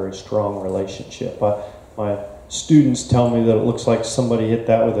not a very strong relationship. My students tell me that it looks like somebody hit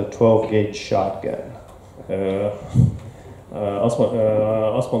that with a 12 gauge shotgun.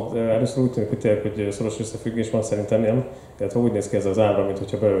 Először úgy tűnik, hogy tényleg, hogy szoros összefüggés van, szerintem nem. Tehát úgy néz ki ez az ábra,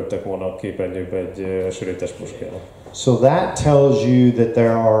 mintha beöltek volna a képernyőbe egy sörétes puskába. So that tells you that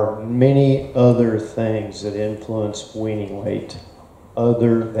there are many other things that influence weaning weight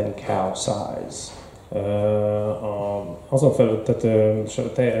other than cow size. Azon felül,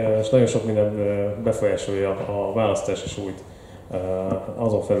 tehát nagyon sok minden befolyásolja a választási súlyt.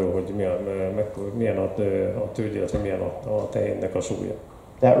 Azon felül, hogy milyen a tőgy, illetve milyen a tejének a súlya.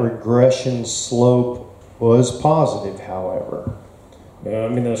 That regression slope was positive, however.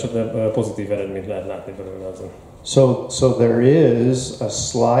 Minden esetben pozitív eredményt lehet látni belőle azon. So there is a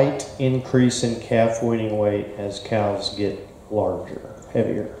slight increase in calf weaning weight as cows get larger,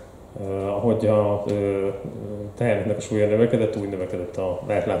 heavier. Ahogy a tehéneknek a súlya növekedett, úgy növekedett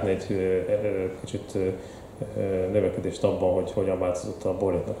lehet látni egy kicsit növekedést abban, hogy hogyan változott a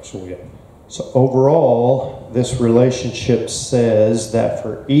borjatnak a súlya. So overall, this relationship says that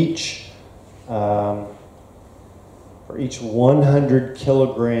for each 100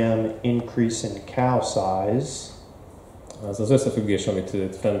 kilogram increase in cow size, ez az összefüggés, amit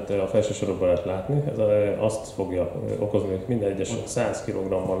fent a felső sorokban lehet látni, ez azt fogja okozni, hogy minden egyes 100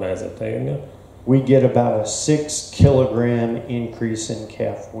 kg-ban nehezebb tejénnél. We get about a 6 kilogram increase in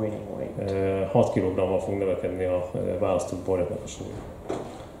calf weaning weight. 6 kg-val fog növekedni a választott borjatnak a súlya.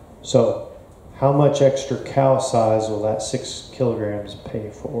 So, how much extra cow size will that 6 kilograms pay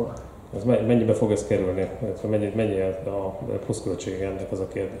for? Ez mennyibe fog ez kerülni? Mennyi a pluszköltsége ennek az a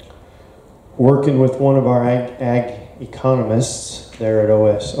kérdés? Working with one of our ag economists there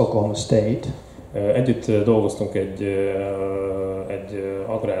at Oklahoma State. Együtt dolgoztunk egy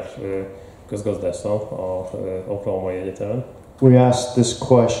agrár közgazdásszal a Oklahomai Egyetemen. We asked this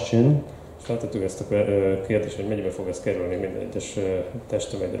question. Feltettük ezt a kérdést, hogy mennyibe fog ez kerülni minden egyes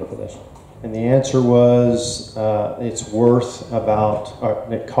testtömeggyarapodás. And the answer was it's worth about,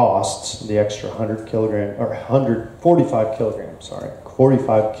 it costs the extra 100 kilogram, or 145 kilograms, sorry.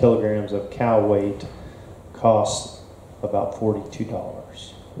 45 kilograms of cow weight costs about $42.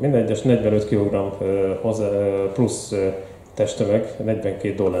 Minden egyes 45 kg plusz testtömeg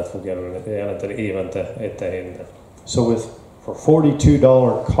 $42 fog jelenteni évente egy tehénnél. So for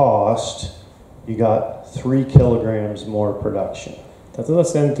 $42 cost, you got 3 kilograms more production. Tehát az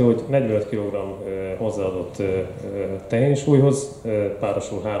azt jelenti, hogy 45 kg hozzáadott tehénsúlyhoz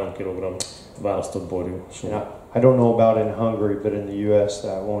párosul 3 kg választott borjú súly. I don't know about in Hungary, but in the US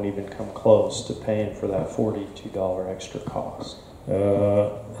that won't even come close to paying for that $42 extra cost.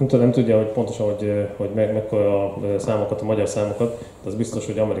 Nem tudja, hogy pontosan, hogy mekkora a számokat, a magyar számokat, de az biztos,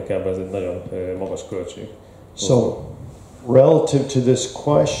 hogy Amerikában ez egy nagyon magas költség. So, relative to this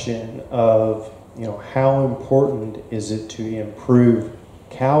question of how important is it to improve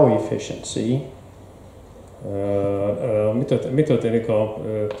cow efficiency? Mi történik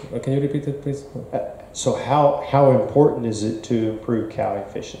can you repeat it, please? So how important is it to improve cow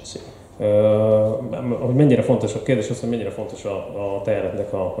efficiency? Hogy mennyire fontos a kérdés az, hogy mennyire fontos a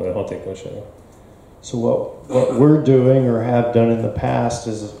teheneknek a hatékonysága. So what we're doing or have done in the past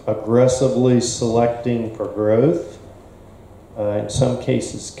is aggressively selecting for growth. In some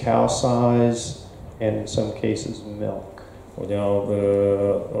cases cow size, and in some cases milk. Ugye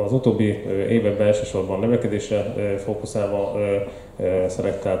az utóbbi években elsősorban növekedésre fókuszálva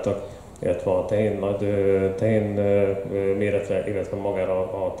szelektáltak, illetve a tehén méretre, illetve magára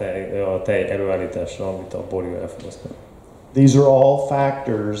a tej előállításra, amit a borjú elfogyaszt. These are all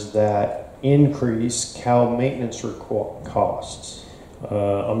factors that increase cow maintenance costs.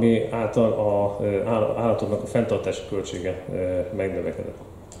 Ami által állatoknak a fenntartási költsége megnövekedett.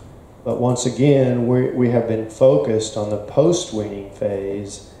 But once again, we have been focused on the post-weaning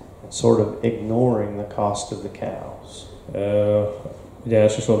phase and sort of ignoring the cost of the cows. Ugye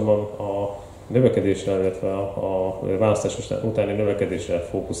elsősorban a növekedésre, illetve a választás utáni növekedésre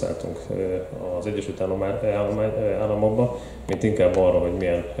fókuszáltunk az Egyesült Államokban, mint inkább arra, hogy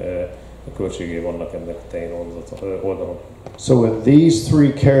milyen költségei vannak ennek a tehén oldalon. So with these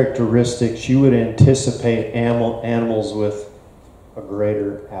three characteristics, you would anticipate animals with a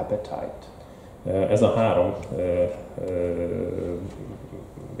greater appetite. Ez a három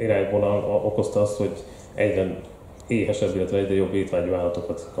irányvonal okozta azt, hogy egyre éhesebb, illetve egyre jobb étvágyú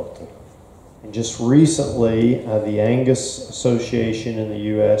állatokat kaptunk. And just recently, the Angus Association in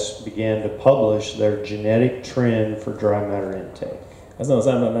the U.S. began to publish their genetic trend for dry matter intake. Ezen az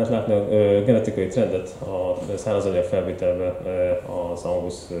ábrán lehet látni a genetikai trendet a szárazanyag felvételben az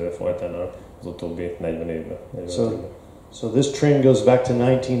Angus fajtánál az utóbbi 40 évben. So this trend goes back to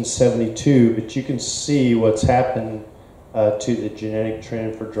 1972, but you can see what's happened to the genetic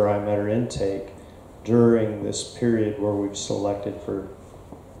trend for dry matter intake. during this period where we've selected for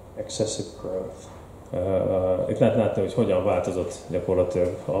excessive growth. Itt lehet látni, hogy hogyan változott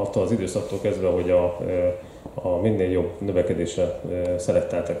gyakorlatilag attól az időszaktól kezdve, hogy a minél jobb növekedésre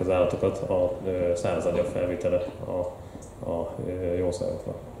szelektálták az állatokat a szárazanyag felvétele a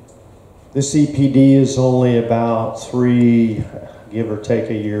jószágoknak. This EPD is only about 3, give or take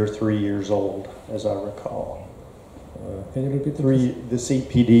a year, 3 years old, as I recall. Can you repeat that? This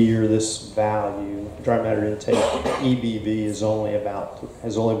EPD or this value, dry matter intake, EBV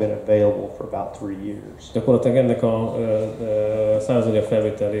has only been available for about 3 years. Gyakorlatilag ennek a szárazanyag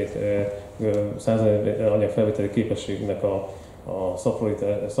felvételi képességnek a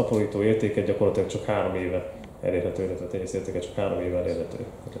szaporító értéke gyakorlatilag csak 3 éve elérhető, illetve tenyésztértéke csak 3 éve elérhető.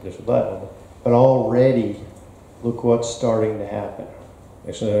 But already, look what's starting to happen.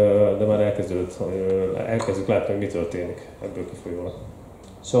 És de már elkezdjük látni, hogy mi történik ebből kifolyólag.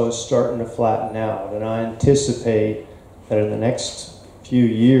 So it's starting to flatten out, and I anticipate that in the next few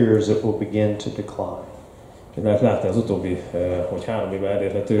years it will begin to decline. Lehet látni az utóbbi, hogy 3 éve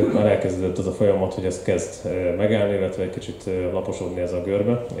elérhető, már elkezdődött az a folyamat, hogy ez kezd megállni, illetve egy kicsit laposodni ez a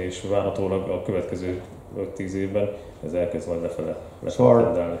görbe, és várhatólag a következő 5-10 évben ez elkezd majd lefele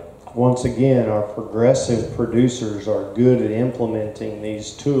tendálni. Once again, our progressive producers are good at implementing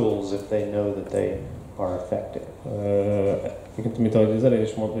these tools if they know that they are effective. Mint ahogy az elején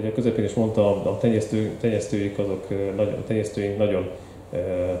is mondta, vagy a közepén is mondta, a tenyésztőink nagyon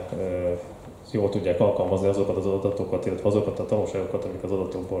jól tudják alkalmazni azokat az adatokat, illetve azokat a tanulságokat, amik az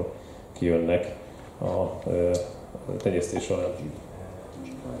adatokból kijönnek a tenyésztés során.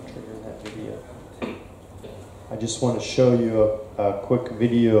 I just want to show you a quick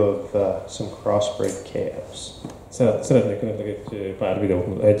video of some crossbred calves. Szeretnék önöknek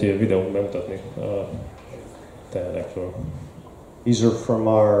egy videót bemutatni a tehenekről. These are from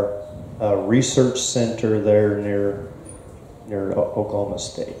our research center there near Oklahoma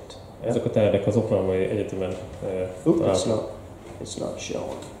State. Ezek a tehenek az Oklahomai Egyetemen It's not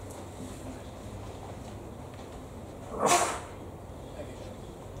showing.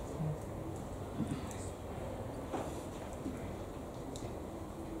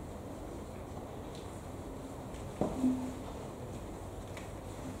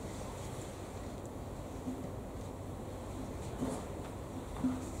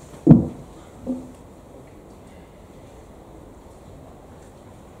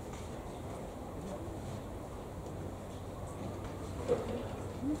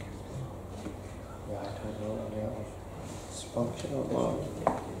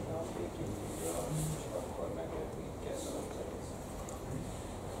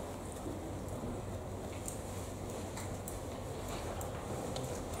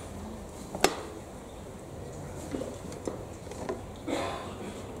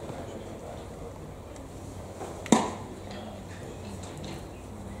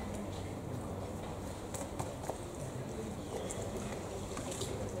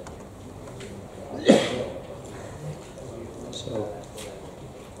 So,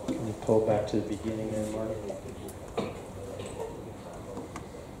 can you pull back to the beginning there, Mark?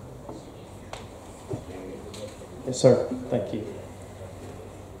 Yes, sir. Thank you.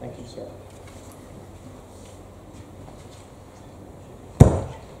 Thank you, sir.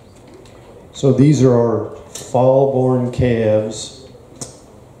 So these are our fall-born calves,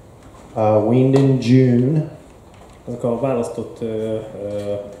 weaned in June. Ezek a választott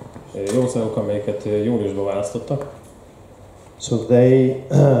jószágok, amelyeket júniusban választottak. So they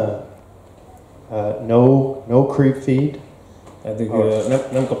no creep feed. Eddig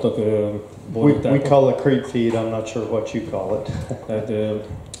nem kaptak we call it creep feed. I'm not sure what you call it. Tehát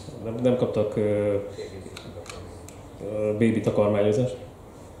nem kaptak baby takarmányozást.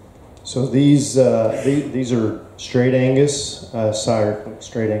 So these are straight Angus sire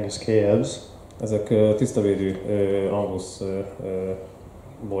straight Angus calves. Ezek tisztavédő Angus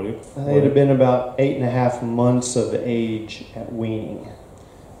borjuk. They had been about 8.5 months of age at weaning.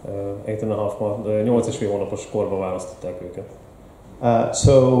 8,5 hónapos korban választották őket.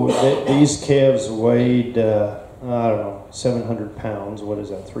 So these calves weighed, I don't know, 700 pounds. What is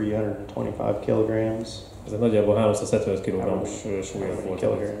that? 325 kilograms. Ez nagyjából 375 kg-os súlya volt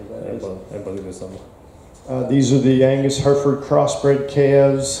ebben az időszakban. These are the Angus Hereford crossbred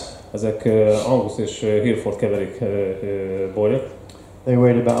calves. Ezek Angus és Hereford keverék borjak. They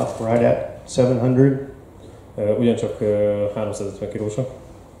weighed about right at 700. Ugyancsak 350 kilósak.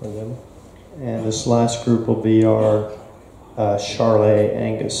 And this last group will be our Charolais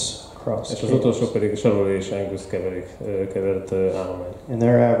Angus cross. És az utolsó pedig Charolais és Angus kevert állomány. And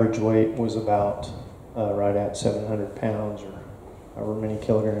their average weight was about right at 700 pounds or however many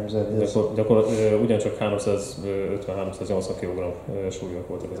kilograms that is. Gyakorlatilag ugyancsak 350-380 kg súlyok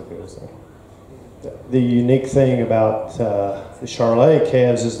voltak ezek a összegek. The unique thing about the Charolais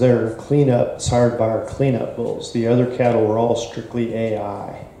calves is they're sired by our cleanup bulls. The other cattle were all strictly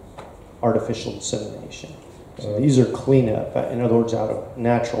AI, artificial insemination. So these are cleanup, in other words, out of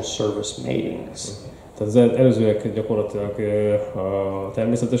natural service matings. Tehát az előzőek gyakorlatilag a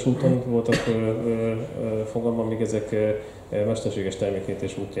természetes úton voltak fogalma, míg ezek mesterséges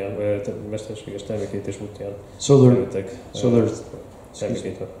termékenyítés útján kerültek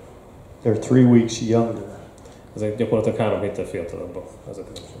termékenyítve. They're 3 weeks younger. Ezek gyakorlatilag 3 héttel fiatalabbak.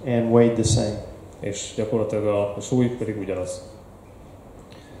 And weighed the same. És gyakorlatilag a súly pedig ugyanaz.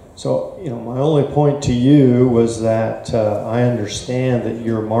 So, my only point to you was that I understand that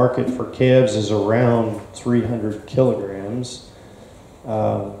your market for calves is around 300 kilograms.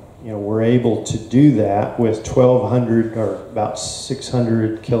 We're able to do that with 1,200 or about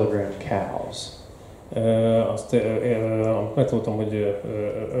 600 kilogram cows. Megtudtam, hogy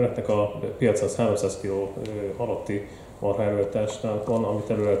önöknek a piac az 300 kg alatti marha előállításnál van, amit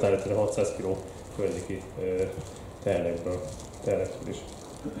elő lehet állítani 600 kg környéki ternektől is.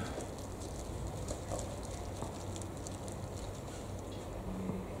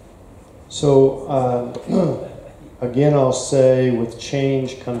 So, again I'll say, with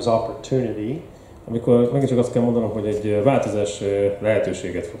change comes opportunity. Amikor megint csak azt kell mondanom, hogy egy változás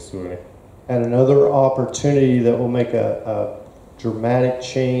lehetőséget fog szülni. And another opportunity that will make a dramatic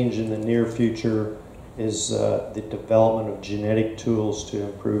change in the near future is the development of genetic tools to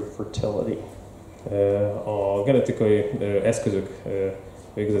improve fertility. A genetikai eszközök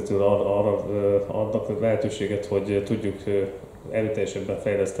végezetül arra adnak lehetőséget, hogy tudjuk erőteljesebben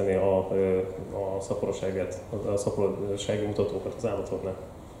fejleszteni a szaporodsági mutatókat az állatoknak.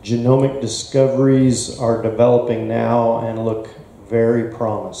 Genomic discoveries are developing now and look very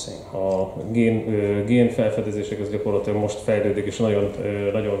promising. A gén felfedezések az gyakorlatilag most fejlődik, és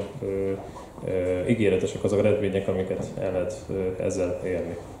nagyon ígéretesek azok a eredmények, amiket el lehet ezzel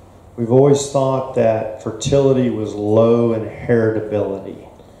érni. We've always thought that fertility was low in heritability.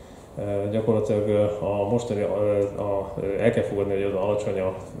 Gyakorlatilag a mostani el kell fogadni, hogy az alacsony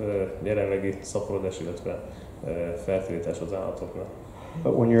a jelenlegi szaporodás, illetve fertilitás az állatoknak.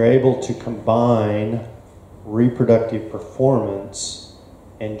 But when you're able to combine reproductive performance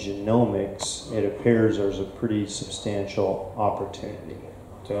and genomics, it appears there's a pretty substantial opportunity.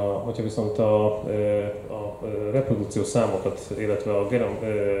 Hogyha viszont a reprodukciós számokat, illetve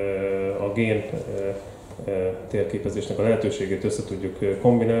a gén térképezésnek a lehetőségét össze tudjuk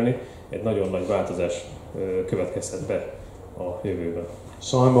kombinálni, egy nagyon nagy változás következhet be a jövőben.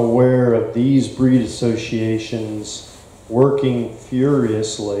 So I'm aware of these breed associations working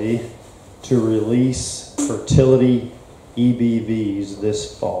furiously to release fertility EBVs this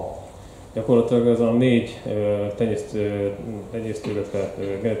fall. Gyakorlatilag ez a 4 tenyésztő, illetve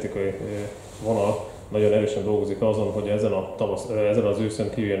genetikai vonal nagyon erősen dolgozik azon, hogy ezen az őszön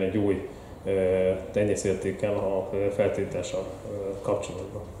kijön egy új tenyészértékkel a fertilitással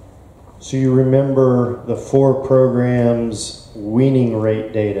kapcsolatban. So you remember the 4 programs weaning rate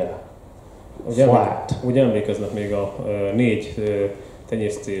data? Flat. Úgy emlékeznek még a 4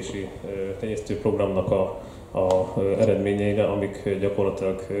 tenyésztő programnak a eredményeire, amik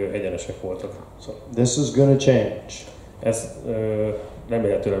gyakorlatilag egyenesek voltak. So this is going to change. Ez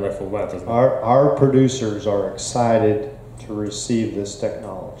remélhetőleg meg fog változni. Our producers are excited to receive this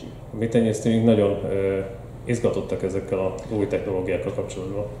technology. Mi tenyésztőink nagyon izgatottak ezekkel a új technológiákkal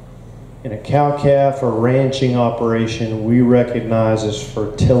kapcsolatban. In a cow-calf or ranching operation, we recognize as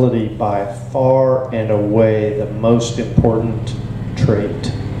fertility by far and away the most important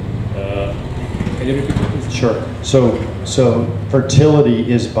trait. Sure. So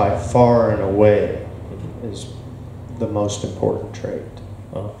fertility is by far and away is the most important trait.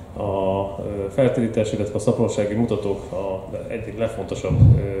 A fertilitás, illetve a szaporodsági mutatók egyik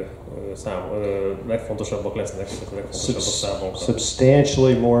legfontosabbak lesznek, a legfontosabbak számunkra.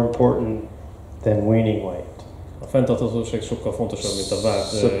 Substantially more important than weaning weight. A fenntarthatóság sokkal fontosabb,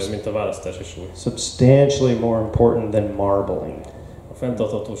 mint a választási súly. Substantially more important than marbling. A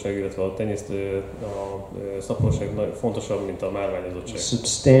fenntarthatóság, illetve a szaporodság fontosabb, mint a márványozottság.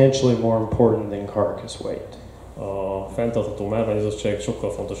 Substantially more important than carcass weight. A fenntartható márványozottság sokkal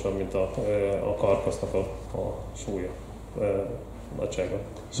fontosabb, mint a karkasznak a súlya, nagysága.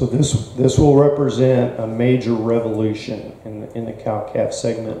 So this will represent a major revolution in the cow-calf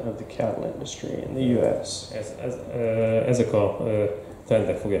segment of the cattle industry in the U.S. Ezek a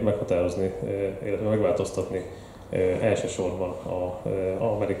trendek fogják meghatározni, illetve megváltoztatni elsősorban az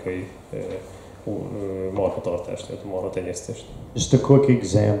amerikai marhatartást, illetve marhatenyésztést. Just a quick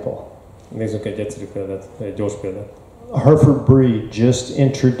example. Nézzük egy egyszerű példát, egy gyors példát. A Hereford breed just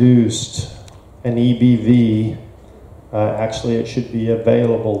introduced an EBV. Actually, it should be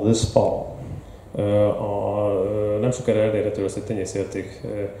available this fall. Nem sokára elérhető lesz egy tenyészérték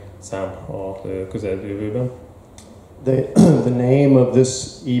szám a közeljövőben. The name of this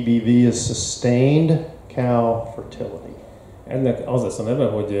EBV is Sustained Cow Fertility. Ennek az lesz a neve,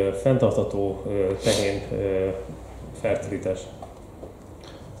 hogy fenntartható tehén fertilitás.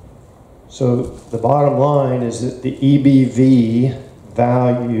 So the bottom line is that the EBV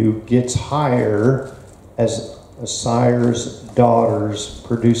value gets higher as a sire's daughters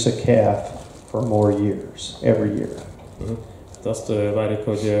produce a calf for more years, every year. Hát azt várjuk,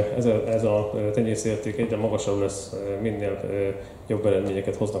 hogy ez a tenyészérték egyre magasabb lesz, minél jobb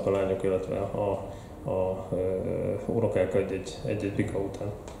eredményeket hoznak a lányok, illetve a unokák egy bika után.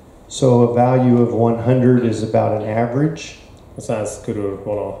 So a value of 100 is about an average. A 100 körül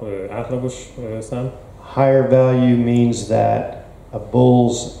van a átlagos szám. Higher value means that a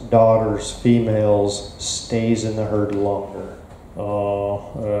bull's daughter's females stays in the herd longer.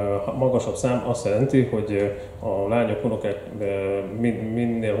 A magasabb szám azt jelenti, hogy a lányok, unokák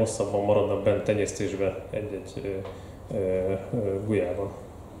minél hosszabban maradnak bent tenyésztésbe egy gulyában.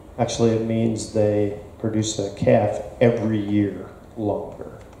 Actually, it means they produce a calf every year longer.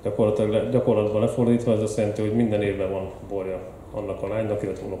 Gyakorlatban lefordítva ez azt jelenti, hogy minden évben van borja annak a lánynak,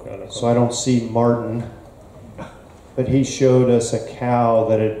 illetve unokának. So I don't see Martin, but he showed us a cow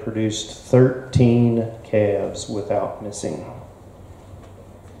that had produced 13 calves without missing.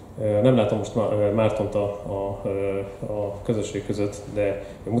 Nem látom most Mártont a közösség között, de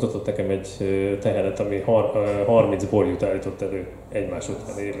mutatott nekem egy tehenet, ami 30 borjút állított elő egymás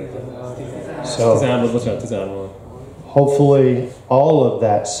után évente. 13. Hopefully all of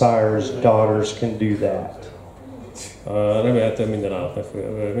that sire's daughters can do that. Remélhetően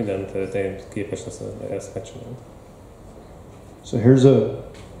minden tehén képes lesz ezt megcsinálni. So here's a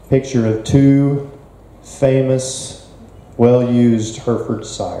picture of two famous, well-used Hereford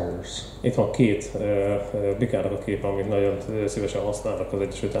sires. Itt van két bikának a kép, amit nagyon szívesen használnak az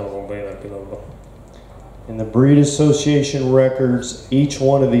Egyesült Államokban jelen pillanatban. In the Breed Association records, each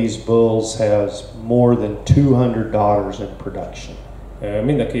one of these bulls has more than 200 daughters in production.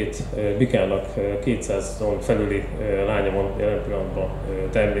 Mind a két bikának 200-on felüli lánya van jelen pillanatban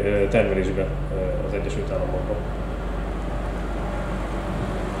termelésben az Egyesült Államokban.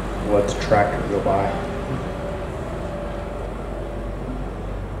 Let the tractor go by.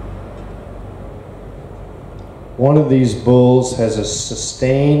 One of these bulls has a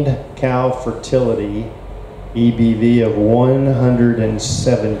sustained cow fertility EBV of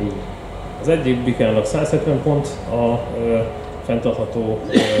 170. Az egyik bikának 170 pont a fenntartható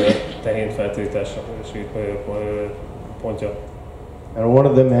tehén fertilitási pontja. And one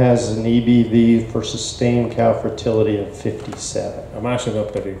of them has an EBV for sustained cow fertility of 57. A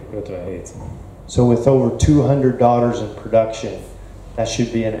másiknak pedig 57. So with over 200 daughters in production, that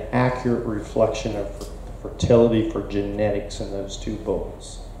should be an accurate reflection of fertility for genetics in those two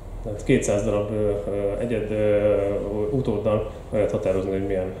bulls. Tehát 200 darab egyed utóddal lehet határozni, hogy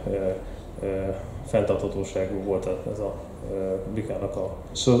milyen fenntarthatóságú volt ez a bikának a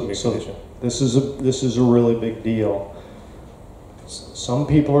működése. This is a really big deal. Some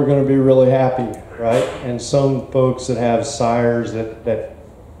people are going to be really happy, right? And some folks that have sires that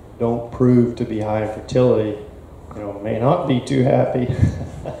don't prove to be high in fertility, may not be too happy.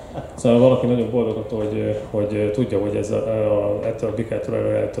 Szóval valaki nagyon boldog attól, hogy tudja, hogy ettől a bikától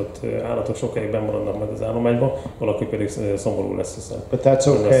előállított állatok sokáig benn maradnak majd az állományban, valaki pedig szomorú lesz, hiszen. But that's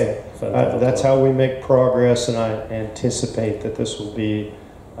okay. That's how we make progress, and I anticipate that this will be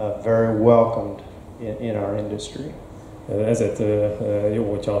very welcomed in our industry. Ezért jó,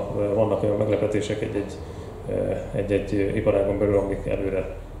 hogyha vannak olyan meglepetések egy iparágon belül, amik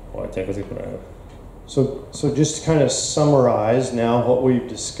előre hajtják az iparágot. So just to kind of summarize now what we've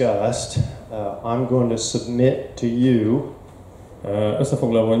discussed, I'm going to submit to you.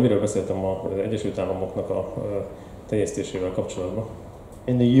 Összefoglalva, hogy miről beszéltem az Egyesült Államoknak a tenyésztésével kapcsolatban.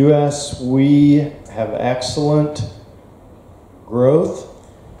 In the US, we have excellent growth.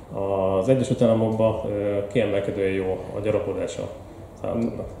 Az Egyesült Államokban kiemelkedően jó a gyarapodása az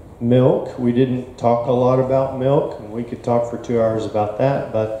állatoknak. Milk, we didn't talk a lot about milk, and we could talk for 2 hours about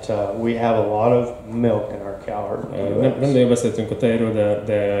that, but we have a lot of milk in our cow herd. Nem nagyon beszéltünk a tejről,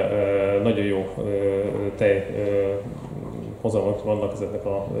 de nagyon jó tej hozamok vannak ezeknek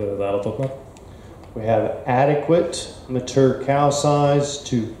az állatoknak. We have adequate mature cow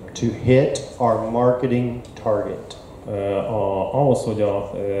size to hit our marketing target. Ahhoz,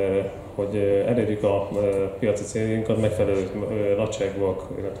 hogy elérjük a piaci céljainkat, megfelelő nagyságúak,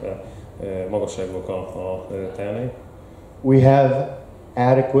 illetve magasságúak a tehenei. We have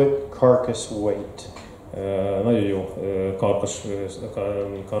adequate carcass weight. Nagyon jó karkasz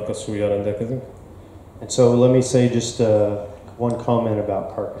súllyal rendelkezünk. And so let me say just one comment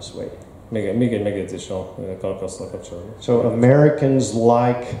about carcass weight. Még egy megjegyzés a karkasszal kapcsolatban. So Americans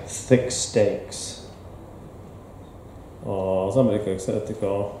like thick steaks. Az amerikaiak szeretik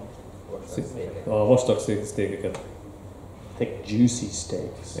a vastag sztékeket. Thick juicy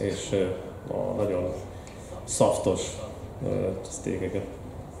steaks. És a nagyon szaftos sztékeket.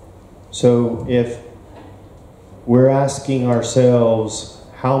 So if we're asking ourselves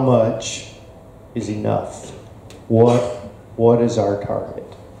how much is enough, what is our target?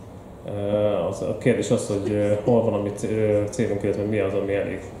 A kérdés az, hogy hol van a mi célunk, illetve mi az, ami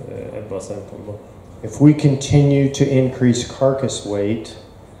elég ebben a szempontból. If we continue to increase carcass weight,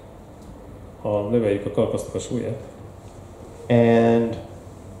 ha növeljük a karkasznak a súlyát, and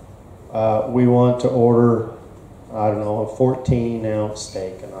we want to order, I don't know, a 14-ounce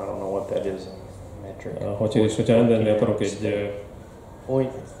steak, and I don't know what that is in metric. Hogyha rendelni akarok egy 0.3,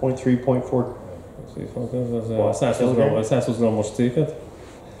 0.4 120 g-os sztéket.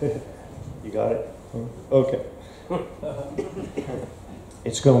 You got it? Okay.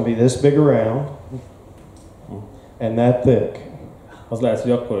 It's going to be this big around and that thick. Az lehet,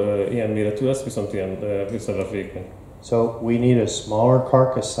 hogy akkor ilyen méretű lesz, viszont ilyen viszonylag vékony. So we need a smaller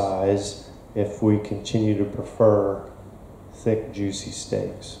carcass size if we continue to prefer thick, juicy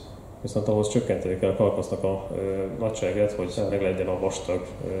steaks. Viszont ahhoz csökkenteni kell a karkasznak a nagyságát, hogy meg legyen a vastag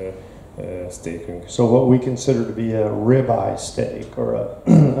steakünk. So what we consider to be a ribeye steak or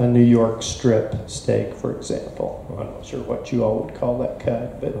a New York strip steak, for example. I'm not sure what you all would call that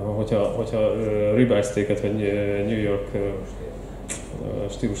cut, but hogyha ribeye steaket vagy New York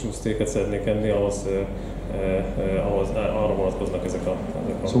stílusú steaket szeretnék enni, ahhoz arra vonatkoznak ezek a.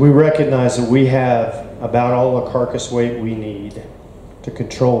 So we recognize that we have about all the carcass weight we need to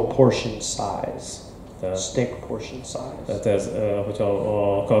control portion size. Steak portion size. Tehát hogyha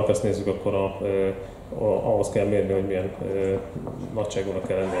a karkaszt nézzük, akkor ahhoz kell mérni, hogy milyen nagyságúnak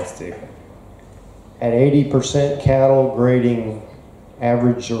kell lenni a steak. At 80% cattle grading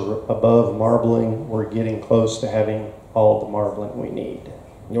average or above marbling, we're getting close to having all the marbling we need.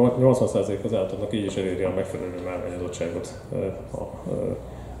 80% az állatoknak így is eléri a megfelelő márványozottságot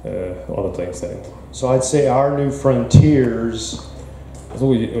adataink szerint. So I'd say our new frontiers, az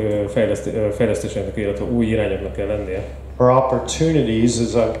új fejlesztéseknek, illetve új irányoknak kell lennie. Our opportunities,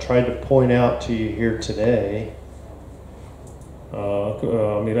 as I've tried to point out to you here today,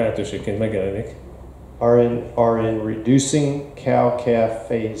 ami lehetőségként megjelenik, are in reducing cow-calf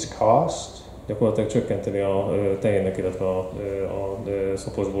phase cost, gyakorlatilag csökkenteni a tehénnek, illetve a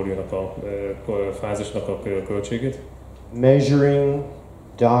szoposbóliónak a fázisnak a költségét. Measuring,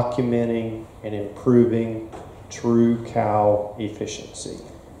 documenting and improving true cow efficiency.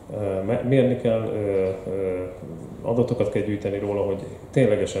 Mérni kell, adatokat kell gyűjteni róla, hogy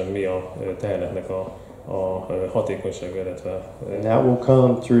ténylegesen mi a teheneknek a hatékonysága, illetve. And that will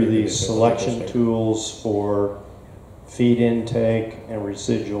come through these selection tools for feed intake and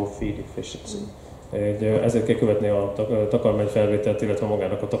residual feed efficiency. Ezért kell követni a takarmány felvételt, illetve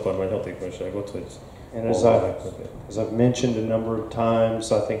magának a takarmány hatékonyságot, hogy. And as I've mentioned a number of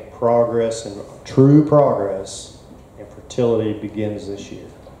times, I think progress and true progress in fertility begins this year.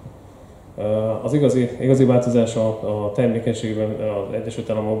 Az igazi változás a termékenységben, az Egyesült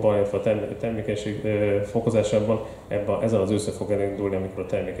Államokban, illetve a termékenység fokozásában ezen az ősszel fog elindulni, amikor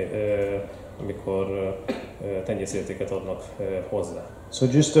tenyészértéket adnak hozzá. So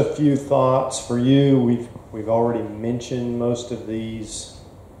just a few thoughts for you. We've already mentioned most of these.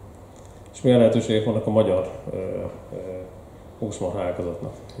 És milyen lehetőségek vannak a magyar húsmarha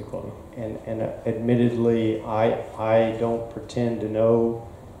ágazatnak? And admittedly, I don't pretend to know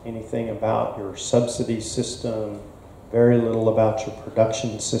anything about your subsidy system, very little about your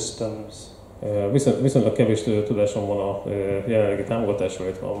production systems. Viszonylag kevés tudásom van a jelenlegi támogatásról,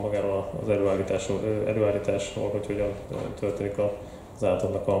 illetve magáról az előállításról, hogy hogyan történik az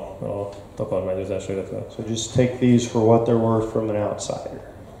állatoknak a takarmányozása, illetve. So just take these for what they're worth from an outsider.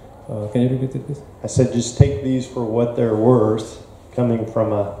 Can you repeat it, please? I said just take these for what they're worth, coming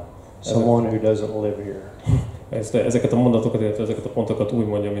from someone who doesn't live here. Ezeket a mondatokat, illetve ezeket a pontokat úgy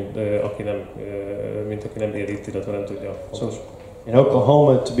mondja, mint aki nem él itt, illetve nem tudja. So, in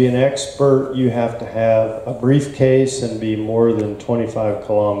Oklahoma, to be an expert, you have to have a briefcase and be more than 25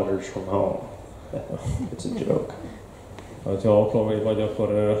 kilometers from home. It's a joke. Ha oklahomai vagy,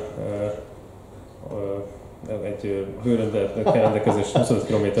 akkor egy bőröndel kell rendelkezés 25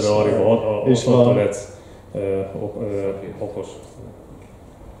 km-re arrébb attól lesz okos.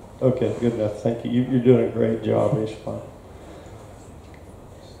 Okay, good enough. Thank you. You're doing a great job, Ishvan.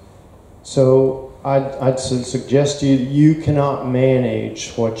 So I'd suggest you cannot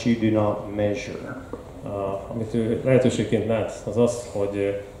manage what you do not measure. Amit ő lehetőségként lát, az az,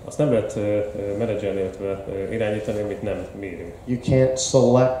 hogy azt nem lehet menedzselni, illetve irányítani, amit nem mérünk. You can't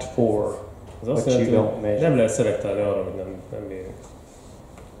select for what you don't measure. Nem lehet szelektálni arra, amit nem mérünk.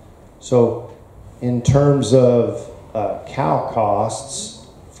 So, in terms of cow costs,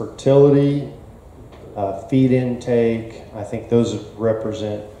 fertility, feed intake, I think those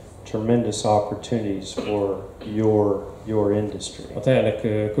represent tremendous opportunities for your industry. A tejának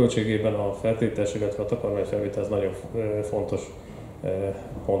költségében a fertilitás, illetve a takarmányfelvétel az nagyon fontos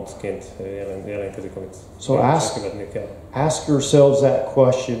pontként jelentkezik, amit követni kell. Ask yourselves that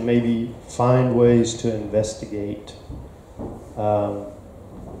question, maybe find ways to investigate.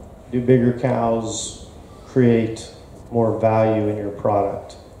 Do bigger cows create more value in your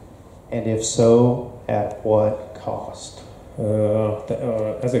product? And if so, at what cost?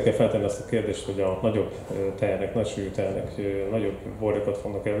 Ezért kell feltenni azt a kérdést, hogy a nagyobb tejának, nagy súlyú tejának nagyobb borjokat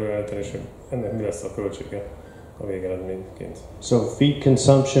fognak előállítani, és ennek mi lesz a költsége a végeredményként. So feed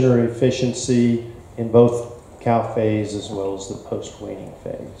consumption or efficiency in both cow phase as well as the post-weaning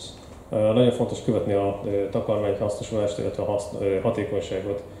phase. Nagyon fontos követni a takarmány hasznosulást, illetve a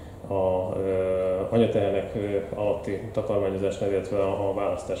hatékonyságot a anyatejának alatti takarmányozásnál, illetve a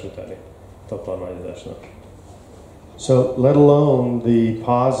választás utáni takarmányozásnak. So, let alone the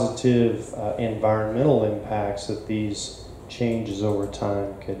positive environmental impacts that these changes over time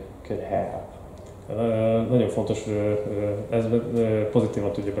could have. Nagyon fontos, ez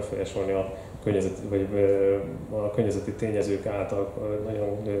pozitívan tudja befolyásolni a környezeti tényezők által,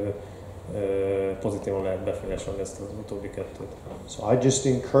 nagyon pozitívan lehet befolyásolni ezt az utóbbi kettőt. So I just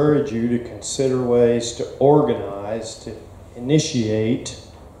encourage you to consider ways to organize, to initiate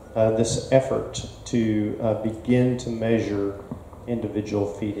this effort to begin to measure individual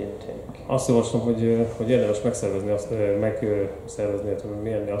feed intake. Azt javaslom, hogy érdemes megszervezni,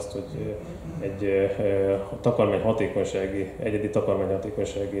 mérni azt, hogy egy egyedi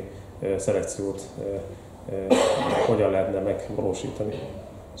takarmányhatékonysági szelekciót hogyan lehetne megvalósítani.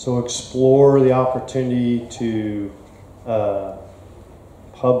 So explore the opportunity to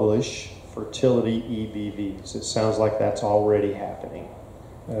publish fertility EBVs. It sounds like that's already happening.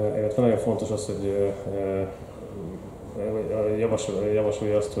 Illetve nagyon fontos az, hogy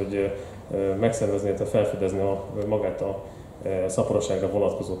javasolja azt, hogy megszervezni, illetve felfedezni magát a szaporosságra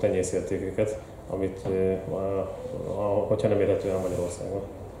vonatkozó tenyészértékeket, amit hogyha nem érhető el Magyarországon.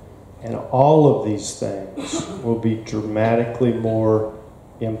 And all of these things will be dramatically more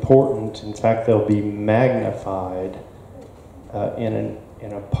important. In fact, they'll be magnified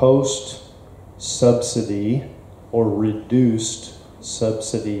in a post-subsidy or reduced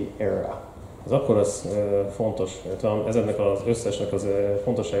subsidy era. Ez akkor az fontos, ezeknek az összesnek az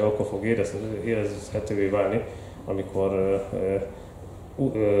fontossága akkor fog érezhetővé válni, amikor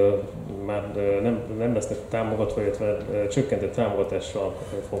már nem lesznek támogatva, illetve csökkentett támogatással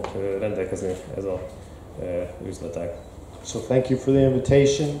fog rendelkezni ez az üzletág. So thank you for the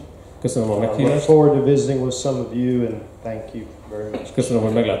invitation. Köszönöm a meghívást. I look forward to visiting with some of you, and thank you very much. Köszönöm,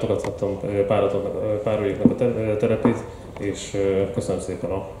 hogy meglátogathattam párolyéknak a terepét, és köszönöm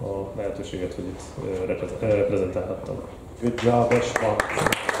szépen a lehetőséget, hogy itt prezentálhattam. Good job, Ishvan.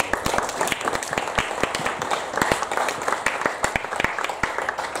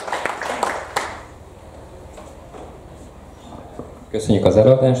 Köszönjük az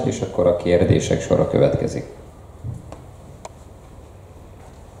előadást, és akkor a kérdések sora következik.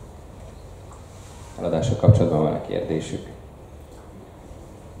 Előadással kapcsolatban van a kérdésük.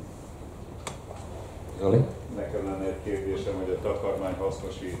 Zoli? Nekem lenne egy kérdésem, hogy a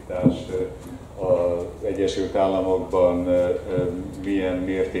takarmányhasznosítás az Egyesült Államokban milyen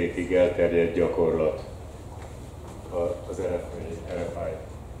mértékig elterjedt gyakorlat az RFI?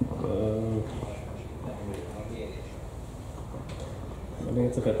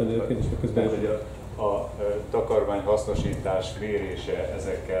 A takarmányhasznosítás mérése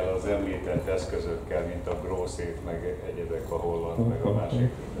ezekkel az említett eszközökkel, mint a grószét, meg egyebek, a holland, meg a másik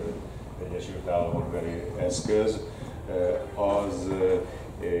Egyesült Államokbeli eszköz, az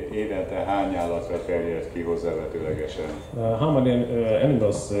évente hány állatra terjed ki hozzávetőlegesen? How many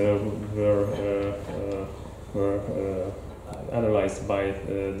animals were analyzed by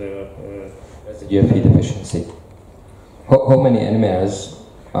the residual feed efficiency? How many animals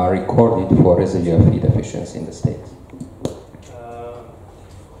are recorded for residual feed efficiency in the States?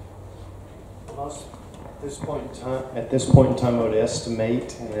 At this point in time, I would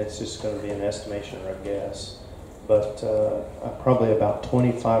estimate, and it's just going to be an estimation or a guess, but probably about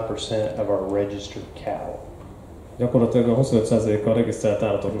 25% of our registered cattle. Gyakorlatilag a 25% a regisztrált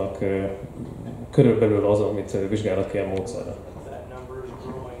állatoknak körülbelül az, amit vizsgálnak ilyen módszerre.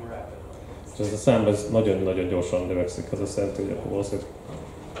 És ez a szám nagyon-nagyon gyorsan növekszik, ez azt jelenti, hogy akkor valószínűleg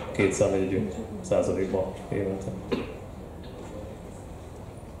 2 számjegyű százalékban évente.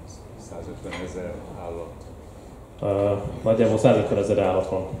 150 000 állat. Nagyjából 150 000 állat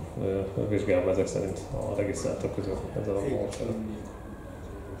van vizsgálva ezek szerint a regisztráltak közül ezzel a módszerrel.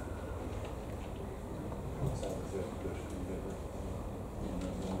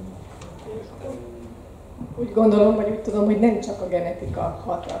 Úgy gondolom, vagy úgy tudom, hogy nem csak a genetika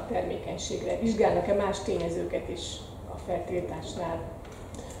hat a termékenységre. Vizsgálnak-e más tényezőket is a fertilitásnál?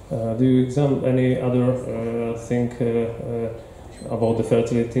 Do you examine any other thing about the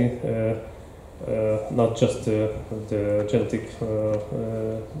fertility? Not just the genetic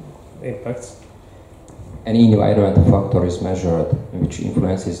impacts. An environmental factor is measured which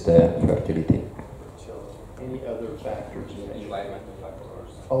influences the fertility. Any other factors? Environmental factors.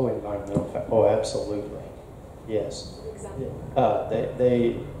 Oh, environmental factors. Oh, absolutely. Yes.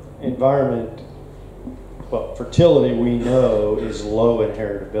 Environment, well, fertility we know is low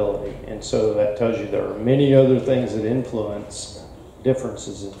inheritability, and so that tells you there are many other things that influence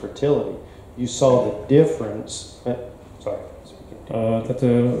differences in fertility. You saw the difference. Sorry. Tehát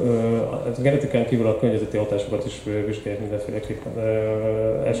a genetikán kívül a környezeti hatásokat is vizsgáljuk mindenféleképpen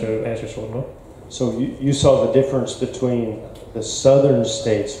elsősorban. So you saw the difference between the southern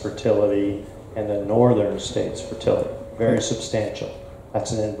states' fertility and the northern states' fertility. Very substantial.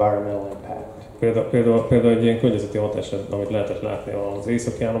 That's an environmental impact. Például egy ilyen környezeti hatás, amit lehetett látni az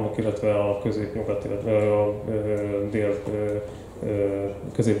északi államok, illetve a közép-nyugat, illetve a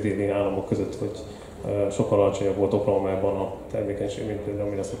közép-déli államok között, hogy sokkal alacsonyabb volt Oklahomában a termékenység, mint például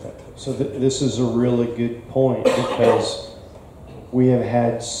Minnesotában. So this is a really good point because we have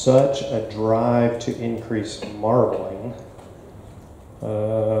had such a drive to increase marbling.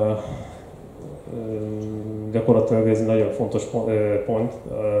 Gyakorlatilag ez egy nagyon fontos pont,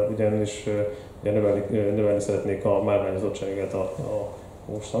 ugyanis növelni szeretnék a márványozottságát a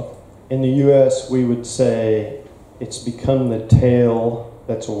húsnak. In the US we would say it's become the tail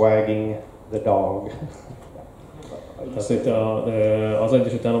that's wagging the dog. Tehát itt az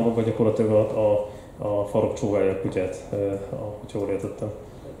Egyesült Államokban gyakorlatilag a farok csóválja a kutyát, hogyha jól értettem.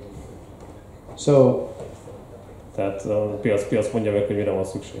 So, tehát a piac mondja meg, hogy mire van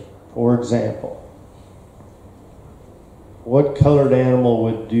szükség. For example, what colored animal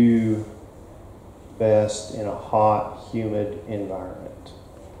would do best in a hot, humid environment?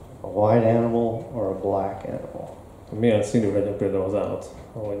 A white animal or a black animal? Milyen színű legyen például az állat?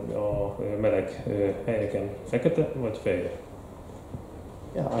 Hogy a meleg helyeken fekete vagy fehér?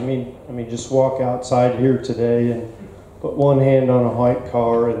 Yeah, I mean, just walk outside here today and put one hand on a white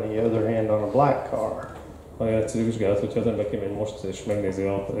car and the other hand on a black car. Nagyon egyszerű vizsgálat, hogyha az ember kimegy most és megnézi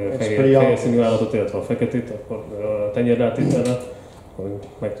a fehér színű állatot, illetve a feketét, akkor a tenyérlátételre, hogy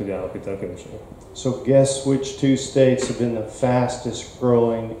meg tudja állapítani a különbséget. So guess which two states have been the fastest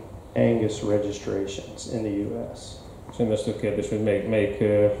growing Angus registrations in the US? És mindenestő kérdés, hogy melyik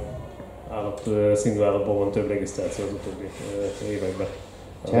színű állatból van több regisztráció az utóbbi években.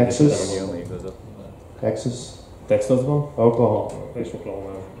 Texasban, Oklahoma. És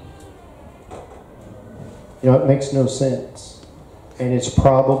Oklahomában. You know, it makes no sense. And it's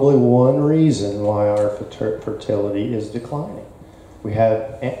probably one reason why our fertility is declining. We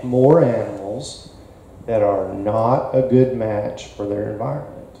have more animals that are not a good match for their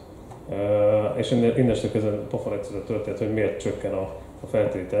environment. És innestől kezdve pofon egyszerűen történt, hogy miért csökken a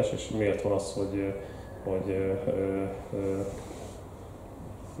fertilitás, és miért van az, hogy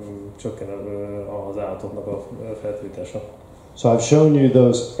csökken az állatoknak a fertilitása. So I've shown you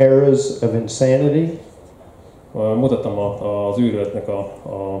those eras of insanity. Mutattam az űrületnek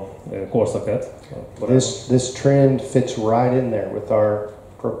a korszakát. This trend fits right in there with our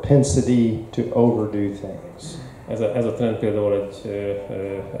propensity to overdo things. Ez a trend például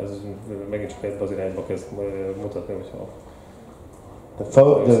ez megint csak ebbe az irányba kezd mutatni, hogyha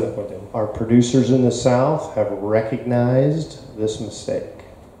our producers in the South have recognized this mistake.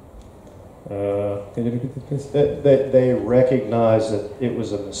 Can you repeat it, please? They recognize that it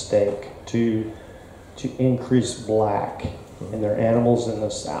was a mistake to increase black in their animals in the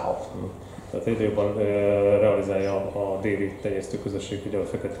South. Tehát egyre jobban realizálja a déli tenyésztő közösség, hogy a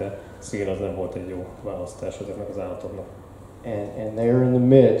fekete szín az nem volt egy jó választás ezeknek az állatoknak. And they're in the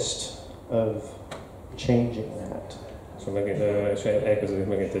midst of changing that. és elkezdődik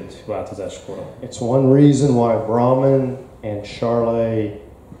megint egy változás kora. It's one reason why Brahmin and Charolais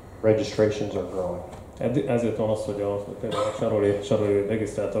registrations are growing. Ezért van az, hogy például a Charolais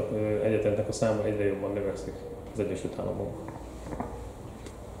regisztráltak egyetemnek a száma egyre jobban növekszik az Egyesült Államokban.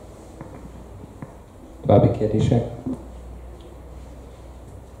 További kérdések?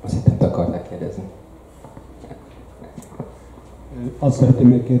 Azt hittem, te akarnál kérdezni. Azt szeretném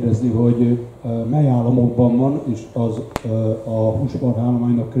megkérdezni, hogy mely államokban van, és az a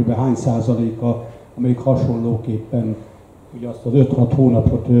húsmarhállománynak kb. Hány százaléka, amelyik hasonlóképpen ugye azt az 5-6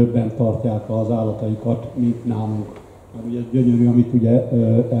 hónapot bent tartják az állataikat, mint nálunk. Mert ugye gyönyörű, amit ugye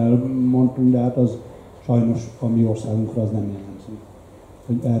elmondtunk, de hát az sajnos a mi országunkra az nem jellemző.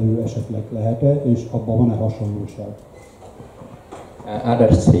 Hogy erről esetleg lehet-e, és abban van-e hasonlóság?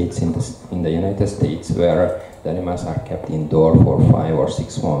 Other states in the United States where the animals are kept indoor for 5 or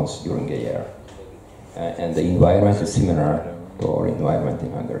 6 months during a year. And the environment is similar to our environment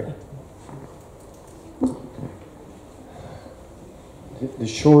in Hungary. The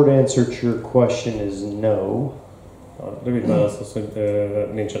short answer to your question is no. A rövid válasz az, hogy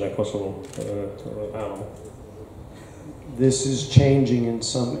nincsenek hasonló államok. This is changing in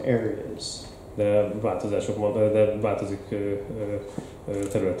some areas. De változik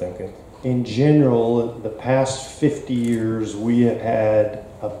területenként. In general, the past 50 years we have had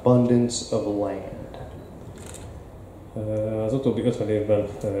abundance of land. Az utóbbi 50 évben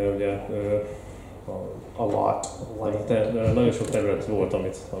ugye A lot of land. nagyon sok terület volt,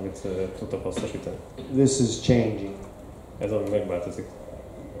 amit tudtak hasznosítani. This is changing. Ez ami megváltozik.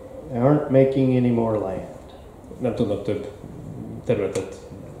 They aren't making any more land. Nem tudnak több területet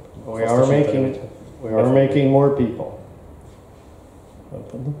We are making more people.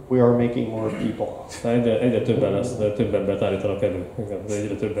 We are making more people. Egyre többen lesz, de több embert állítanak elő. De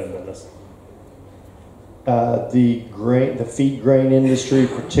egyre több ember lesz. The feed grain industry,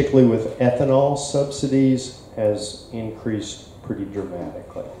 particularly with ethanol subsidies, has increased pretty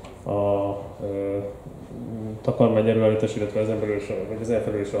dramatically. A takarmány előállítás, illetve ezen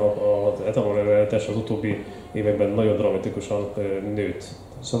felül is az etanol előállítás az utóbbi években nagyon dramatikusan nőtt.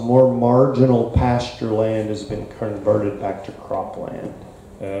 So more marginal pasture land has been converted back to cropland.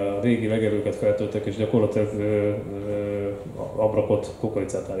 A régi legelőket feltöltek, és gyakorlatilag abrakot,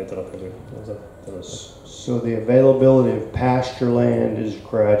 kukoricát állítanak elő. So the availability of pasture land is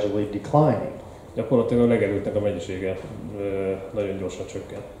gradually declining. Gyakorlatilag a legelőknek a mennyisége nagyon gyorsan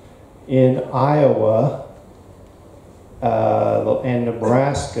csökken. In Iowa and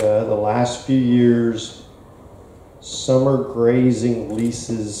Nebraska, the last few years, summer grazing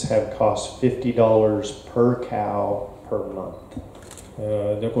leases have cost $50 per cow per month.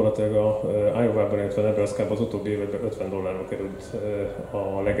 Gyakorlatilag a Iowa-ban, illetve Nebraska-ban az utóbbi években $50 került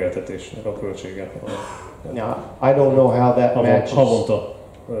a legeltetésnek a költsége. Now, I don't know how that matches. Havonta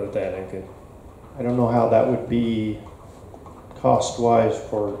tehenenként. I don't know how that would be cost-wise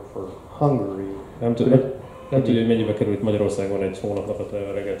for Hungary. Nem tudja, hogy mennyibe került Magyarországon egy hónapnak a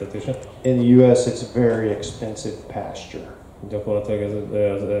legeltetése. In the U.S. it's a very expensive pasture. Gyakorlatilag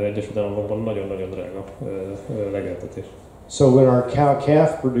ez az Egyesült Államokban nagyon-nagyon drága legeltetés. So when our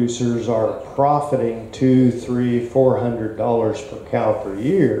cow-calf producers are profiting $200, $300, $400 per cow per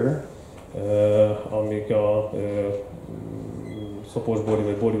year, amíg a szoposbóri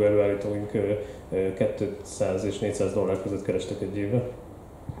vagy bóri előállítóink $200 és $400 között kerestek egy évre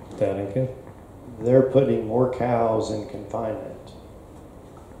tehenenként. they're putting more cows in confinement.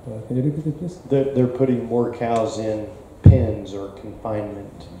 Can you repeat it, please? They're putting more cows in pens or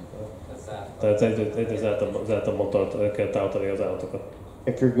confinement. Tehát egyre zártabban kell tartani az állatokat.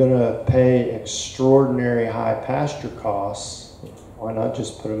 If you're going to pay extraordinary high pasture costs, why not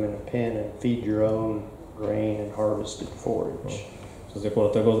just put them in a pen and feed your own grain and harvested forage? Ez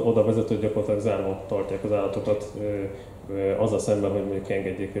gyakorlatilag oda vezető, hogy gyakorlatilag zárva tartják az állatokat, azzal szemben, hogy mondjuk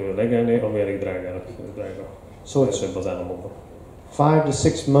engedjék legelni, ami elég drága So it's az államokban. 5 to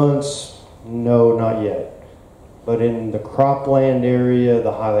 6 months, no, not yet. But in the cropland area,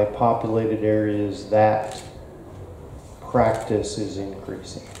 the highly populated areas, that practice is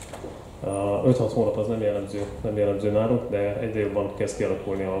increasing. 5-6 hónap az nem jellemző náluk, de egyre jobban kezd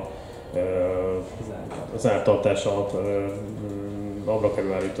kialakulni az ártartás a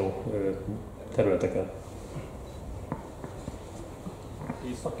abrakelőállító területeken.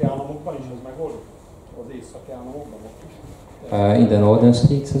 Északi államokban is ez megoldott? Az északi államokban is? In the northern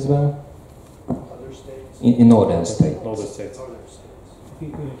states as well? Other states? In northern states. Northern states.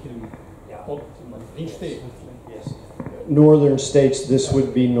 Yes. Northern states, this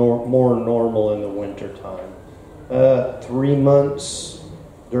would be more normal in the winter time. 3 months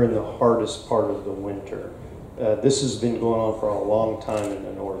during the hardest part of the winter. this has been going on for a long time in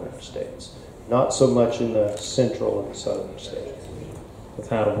the northern states, not so much in the central and southern states.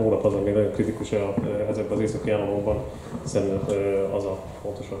 Tehát 3 hónap az, ami nagyon kritikus ezekben az északi államokban, hiszen az a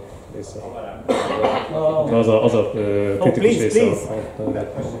fontosabb része. Az a kritikus része.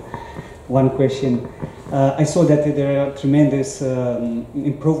 One question. I saw that there are tremendous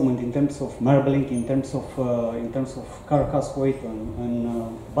improvement in terms of marbling, in terms of carcass weight and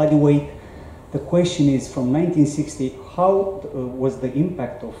body weight. The question is, from 1960, how was the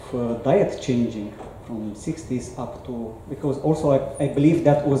impact of diet changing from 60s up to, because also I believe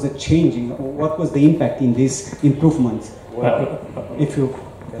that was a changing. What was the impact in these improvements? Well, if you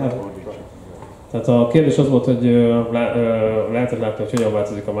have. Tehát a kérdés az volt, hogy lehetett látni, hogy hogyan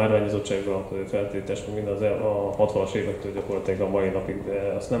változik a márványozottságban a feltétes, mind a 60-as évektől gyakorlatilag a mai napig,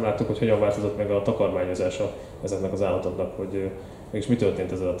 de azt nem láttuk, hogy hogyan változott meg a takarmányozása ezeknek az állatoknak, hogy mégis mi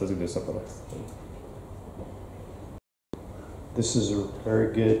történt ez alatt az időszak alatt. This is a very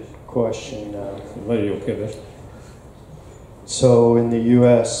good question. Nagyon jó kérdés. So in the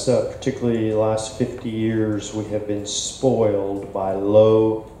U.S., particularly the last 50 years, we have been spoiled by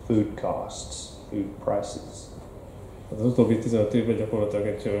low food costs, food prices. Az utóbbi 15 évben gyakorlatilag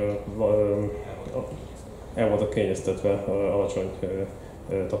el voltak kényeztetve alacsony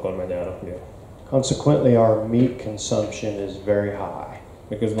takarmányárak miatt. Consequently, our meat consumption is very high.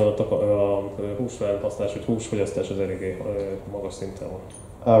 Miközben a húsfelhasználás vagy húsfogyasztás az eléggé magas szinten van.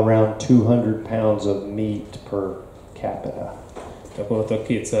 Around 200 pounds of meat per capita. Gyakorlatilag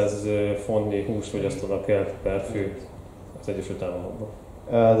 200 fontnyi húst fogyasztanak el per fő az Egyesült Államokban.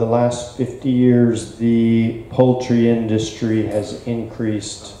 The last 50 years, the poultry industry has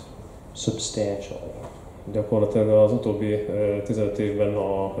increased substantially. Gyakorlatilag az utóbbi 15 évben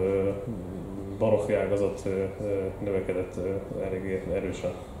a baromfi ágazat növekedett eléggé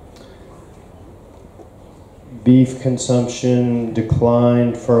erősen. Beef consumption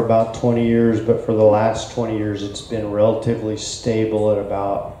declined for about 20 years, but for the last 20 years it's been relatively stable at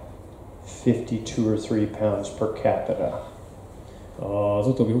about 52 or 3 pounds per capita. Az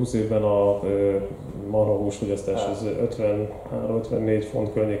utóbbi 20 évben a marhahús fogyasztás az 53-54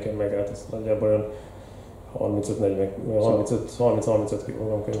 font környékén megállt, ez nagyjából olyan 35-35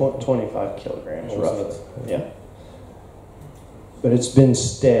 kg. 25 kilograms roughly. Yeah. But it's been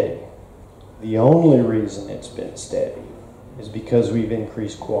steady. The only reason it's been steady is because we've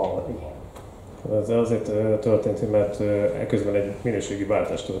increased quality. Ez azért történt, mert eközben egy minőségi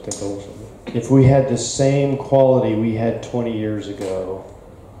váltás történt a húsokban. If we had the same quality we had 20 years ago,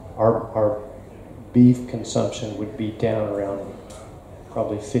 our beef consumption would be down around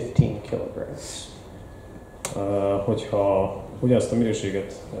probably 15 kilograms. Hogyha ugyanazt a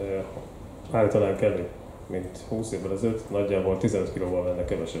minőséget állítanánk elő, mint 20 évvel ezelőtt, nagyjából 15 kilóval lenne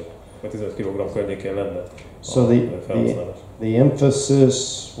kevesebb, vagy 15 kg környékén lenne. So the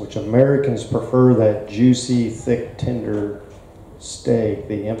emphasis, which Americans prefer, that juicy, thick, tender steak,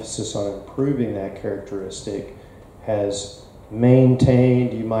 the emphasis on improving that characteristic has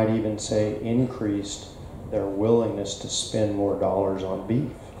maintained, you might even say increased, their willingness to spend more dollars on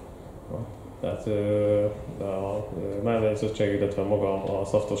beef. Tehát a márványozottság, illetve maga a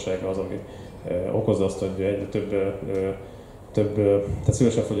szaftosság az, ami okozza azt, hogy egyre tehát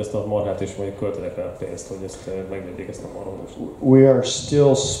szívesen fogyasztanak marhát, és mondjuk költenek rá pénzt, hogy ezt megvegyék, ezt a marhahúst. We are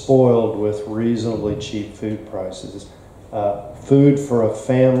still spoiled with reasonably cheap food prices. Food for a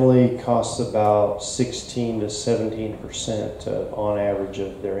family costs about 16 to 17% on average of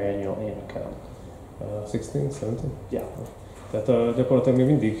their annual income. 16, 17? Yeah. Tehát gyakorlatilag még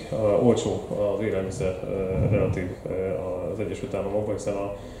mindig olcsó az élelmiszer relatív az Egyesült Államokban, hiszen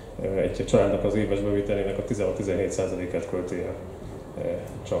egy családnak az éves bevételének a 16-17%-át költi el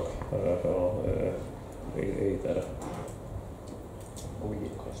csak a ételre.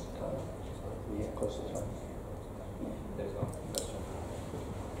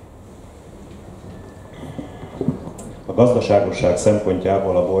 A gazdaságosság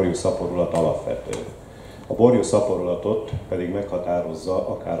szempontjából a borjú szaporulat alapvető. A borjú szaporulatot pedig meghatározza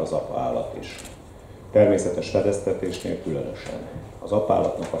akár az apaállat is. Természetes fedeztetésnél különösen. Az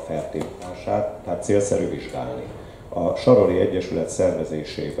apaállatnak a fertilitását, tehát célszerű vizsgálni. A Charolais Egyesület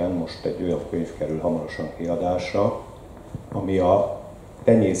szervezésében most egy olyan könyv kerül hamarosan kiadásra, ami a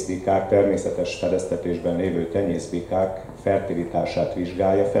tenyészbikák, természetes fedeztetésben lévő tenyészbikák fertilitását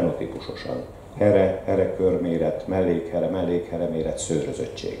vizsgálja fenotípusosan. Here, herekörméret, mellékhere méret,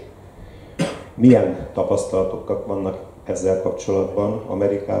 szőrözöttség. Milyen tapasztalatok vannak ezzel kapcsolatban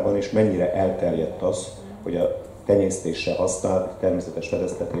Amerikában, és mennyire elterjedt az, hogy a tenyésztésre használt, természetes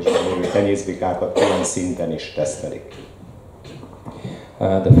fedeztetésben lévő tenyészbikákat olyan szinten is tesztelik?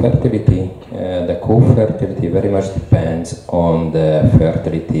 The fertility, the co-fertility very much depends on the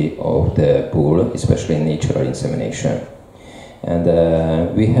fertility of the bull, especially in natural insemination. And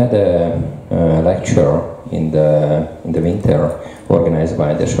we had a lecture in the winter organized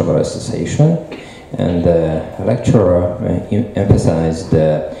by the Charolais Association, and the lecturer emphasized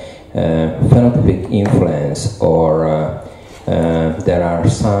the phenotypic influence, or there are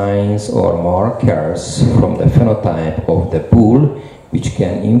signs or markers from the phenotype of the bull which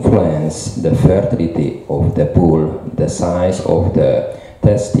can influence the fertility of the bull, the size of the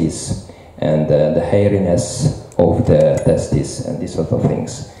testis, and the hairiness of the testis, and these sort of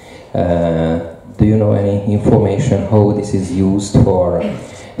things. Do you know any information how this is used for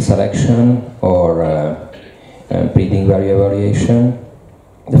selection or breeding value evaluation,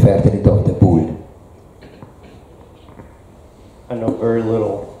 the fertility of the bull? I know very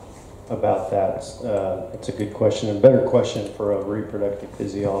little about that. It's a good question, a better question for a reproductive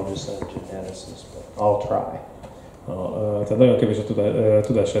physiologist than a geneticist, but I'll try. Tehát nagyon kevés a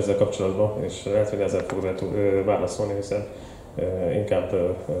tudás ezzel kapcsolatban, és lehet, hogy ezzel fogok válaszolni, hiszen inkább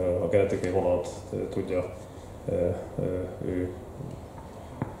a genetikai vonalat tudja ő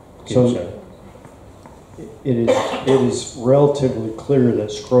képviselni. It is relatively clear that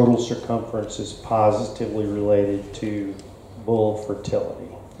scrotal circumference is positively related to bull fertility.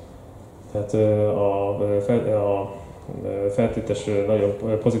 Tehát a feltétes nagyon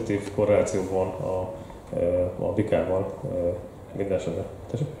pozitív korreláció van a bikával minden esetben.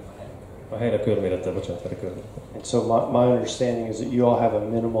 A helyre körmérettel, bocsánat, helyre körmérettel. And so my understanding is that you all have a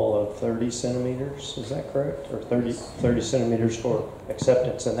minimal of 30 centimeters, is that correct? Or 30 centimeters for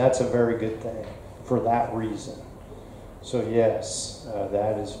acceptance, and that's a very good thing for that reason. So yes,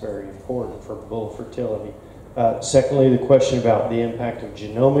 that is very important for bull fertility. Secondly, the question about the impact of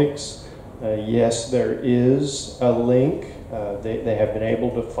genomics. Yes, there is a link. They have been able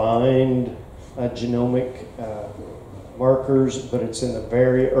to find genomic markers, but it's in the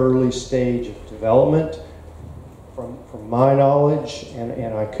very early stage of development. From my knowledge,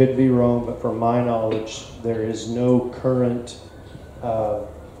 and I could be wrong, but from my knowledge, there is no current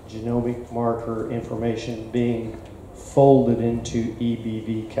genomic marker information being folded into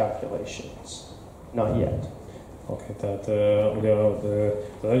EBV calculations. Not yet. Oké, tehát ugye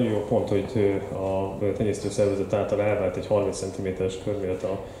nagyon jó pont, hogy a tenyésztőszervezet által elvált egy 30 cm-es körméret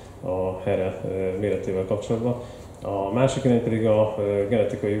a here méretével kapcsolatban. A másik irány pedig a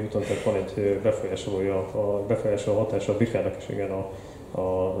genetikai úton, tehát van egy befolyásoló hatása a bikának is igen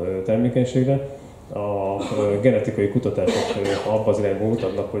a termékenységre. A genetikai kutatások abban az irányban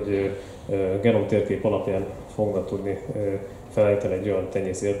mutatnak, hogy genomtérkép alapján fognak tudni felállítani egy olyan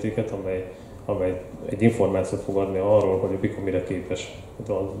tenyészértéket, amely egy információt fog adni arról, hogy a bika mire képes,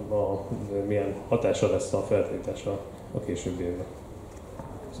 milyen hatása lesz a fertilitásra a későbbi évben.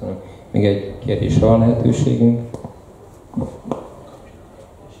 Köszönöm. Még egy kérdésre van lehetőségünk.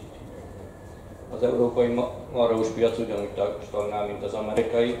 Az európai marhahúspiac ugyanúgy stagnál, mint az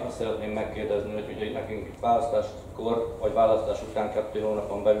amerikai. Azt szeretném megkérdezni, hogy ugye nekünk választáskor vagy választás után 2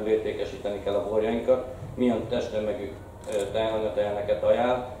 hónapon belül értékesíteni kell a borjainkat. Milyen testtömegű anyatejeneket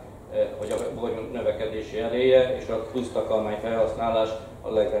ajánl, hogy a bor növekedési eléje és a plusz takarmány felhasználás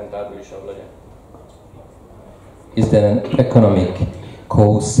a legrentábilisabb legyen. Is there an economic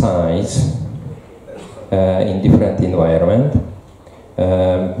co-size in different environment?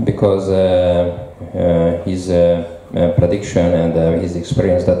 Because his prediction and his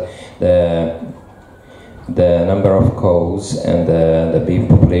experience that the number of cows and the beef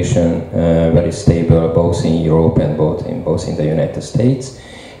population very stable both in Europe and both in the United States,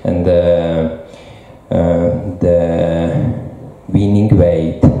 and the weaning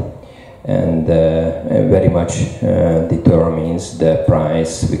weight and very much determines the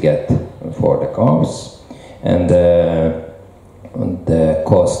price we get for the calves, and the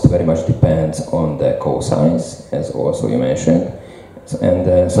cost very much depends on the cow size, as also you mentioned,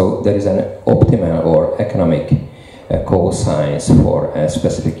 and so there is an optimal or economic cow size for a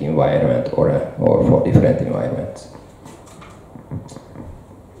specific environment or for different environments.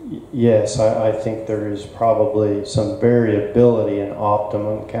 Yes, I think there is probably some variability in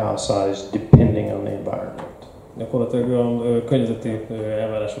optimum cow size depending on the environment. Gyakorlatilag a környezeti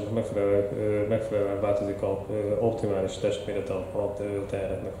elvárásoknak megfelelően változik az optimális testméret a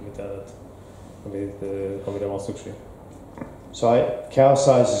tehereknek, amire van szükség. So cow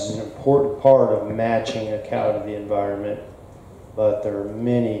size is an important part of matching a cow to the environment, but there are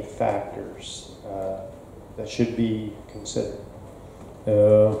many factors that should be considered.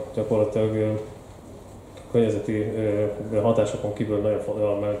 Gyakorlatilag környezeti hatásokon kívül nagyon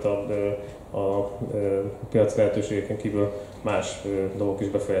fontos, mert a piaci lehetőségeken kívül más dolgok is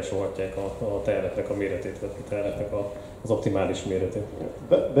befolyásolhatják a teheneknek a méretét, vagy a teheneknek az optimális méretét.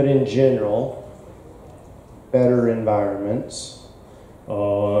 But in general, better environments,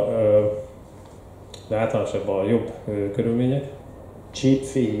 de általánosabban a jobb körülmények, cheap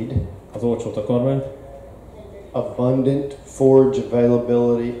feed, az olcsó takarmány, abundant forage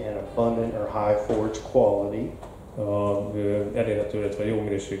availability and abundant or high forage quality, elérhető, illetve jó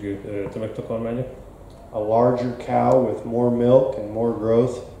minőségű tömegtakarmányok, a larger cow with more milk and more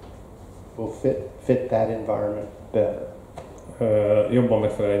growth will fit that environment better. Jobban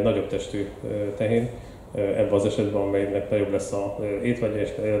megfelel egy nagyobb testű tehén, ebben az esetben, amelynek nagyobb lesz az étvágya,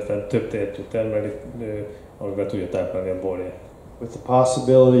 illetve több tejet tud termelni, amivel tudja táplálni a borját. With the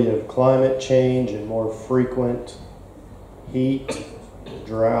possibility of climate change and more frequent heat,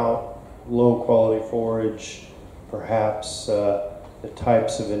 drought, low quality forage, perhaps the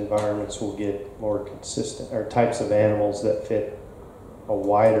types of environments will get more consistent, or types of animals that fit a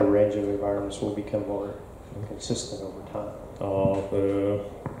wider range of environments will become more consistent over time.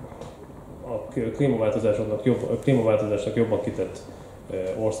 A klímaváltozásnak jobban kitett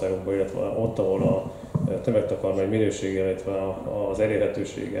országokban, illetve ott, ahol a tömegtakarmány minősége, illetve az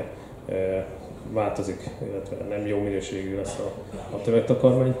elérhetősége változik, illetve nem jó minőségű lesz a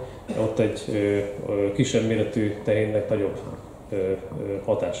tömegtakarmány, ott egy kisebb méretű tehénnek nagyobb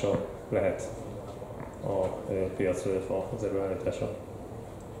hatása lehet a piacra, illetve az előállításra.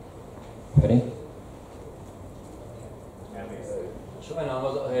 Feri? Sajnálom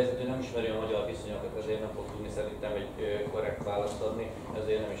az a helyzet, hogy nem ismeri a magyar viszonyokat, ezért nem fog tudni szerintem egy korrekt választ adni,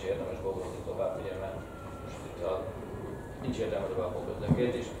 ezért nem is érdemes bogozni tovább, ugye, mert most itt nincs értelme tovább bogozni. A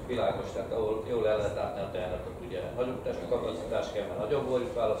kérdés világos, tehát ahol jól el lehet látni a teheneket, ugye nagyobb testkapacitás kell, mert nagyobb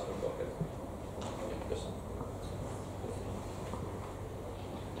borjút választunk, akkor köszönöm.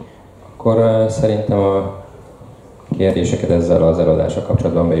 Akkor szerintem a kérdéseket ezzel az előadással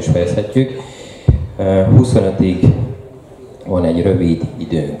kapcsolatban be is fejezhetjük. 25-ig van egy rövid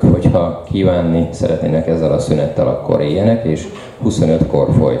időnk, hogyha kívánni szeretnének ezzel a szünettel, akkor éljenek, és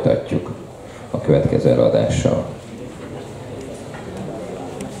 25-kor folytatjuk a következő előadással.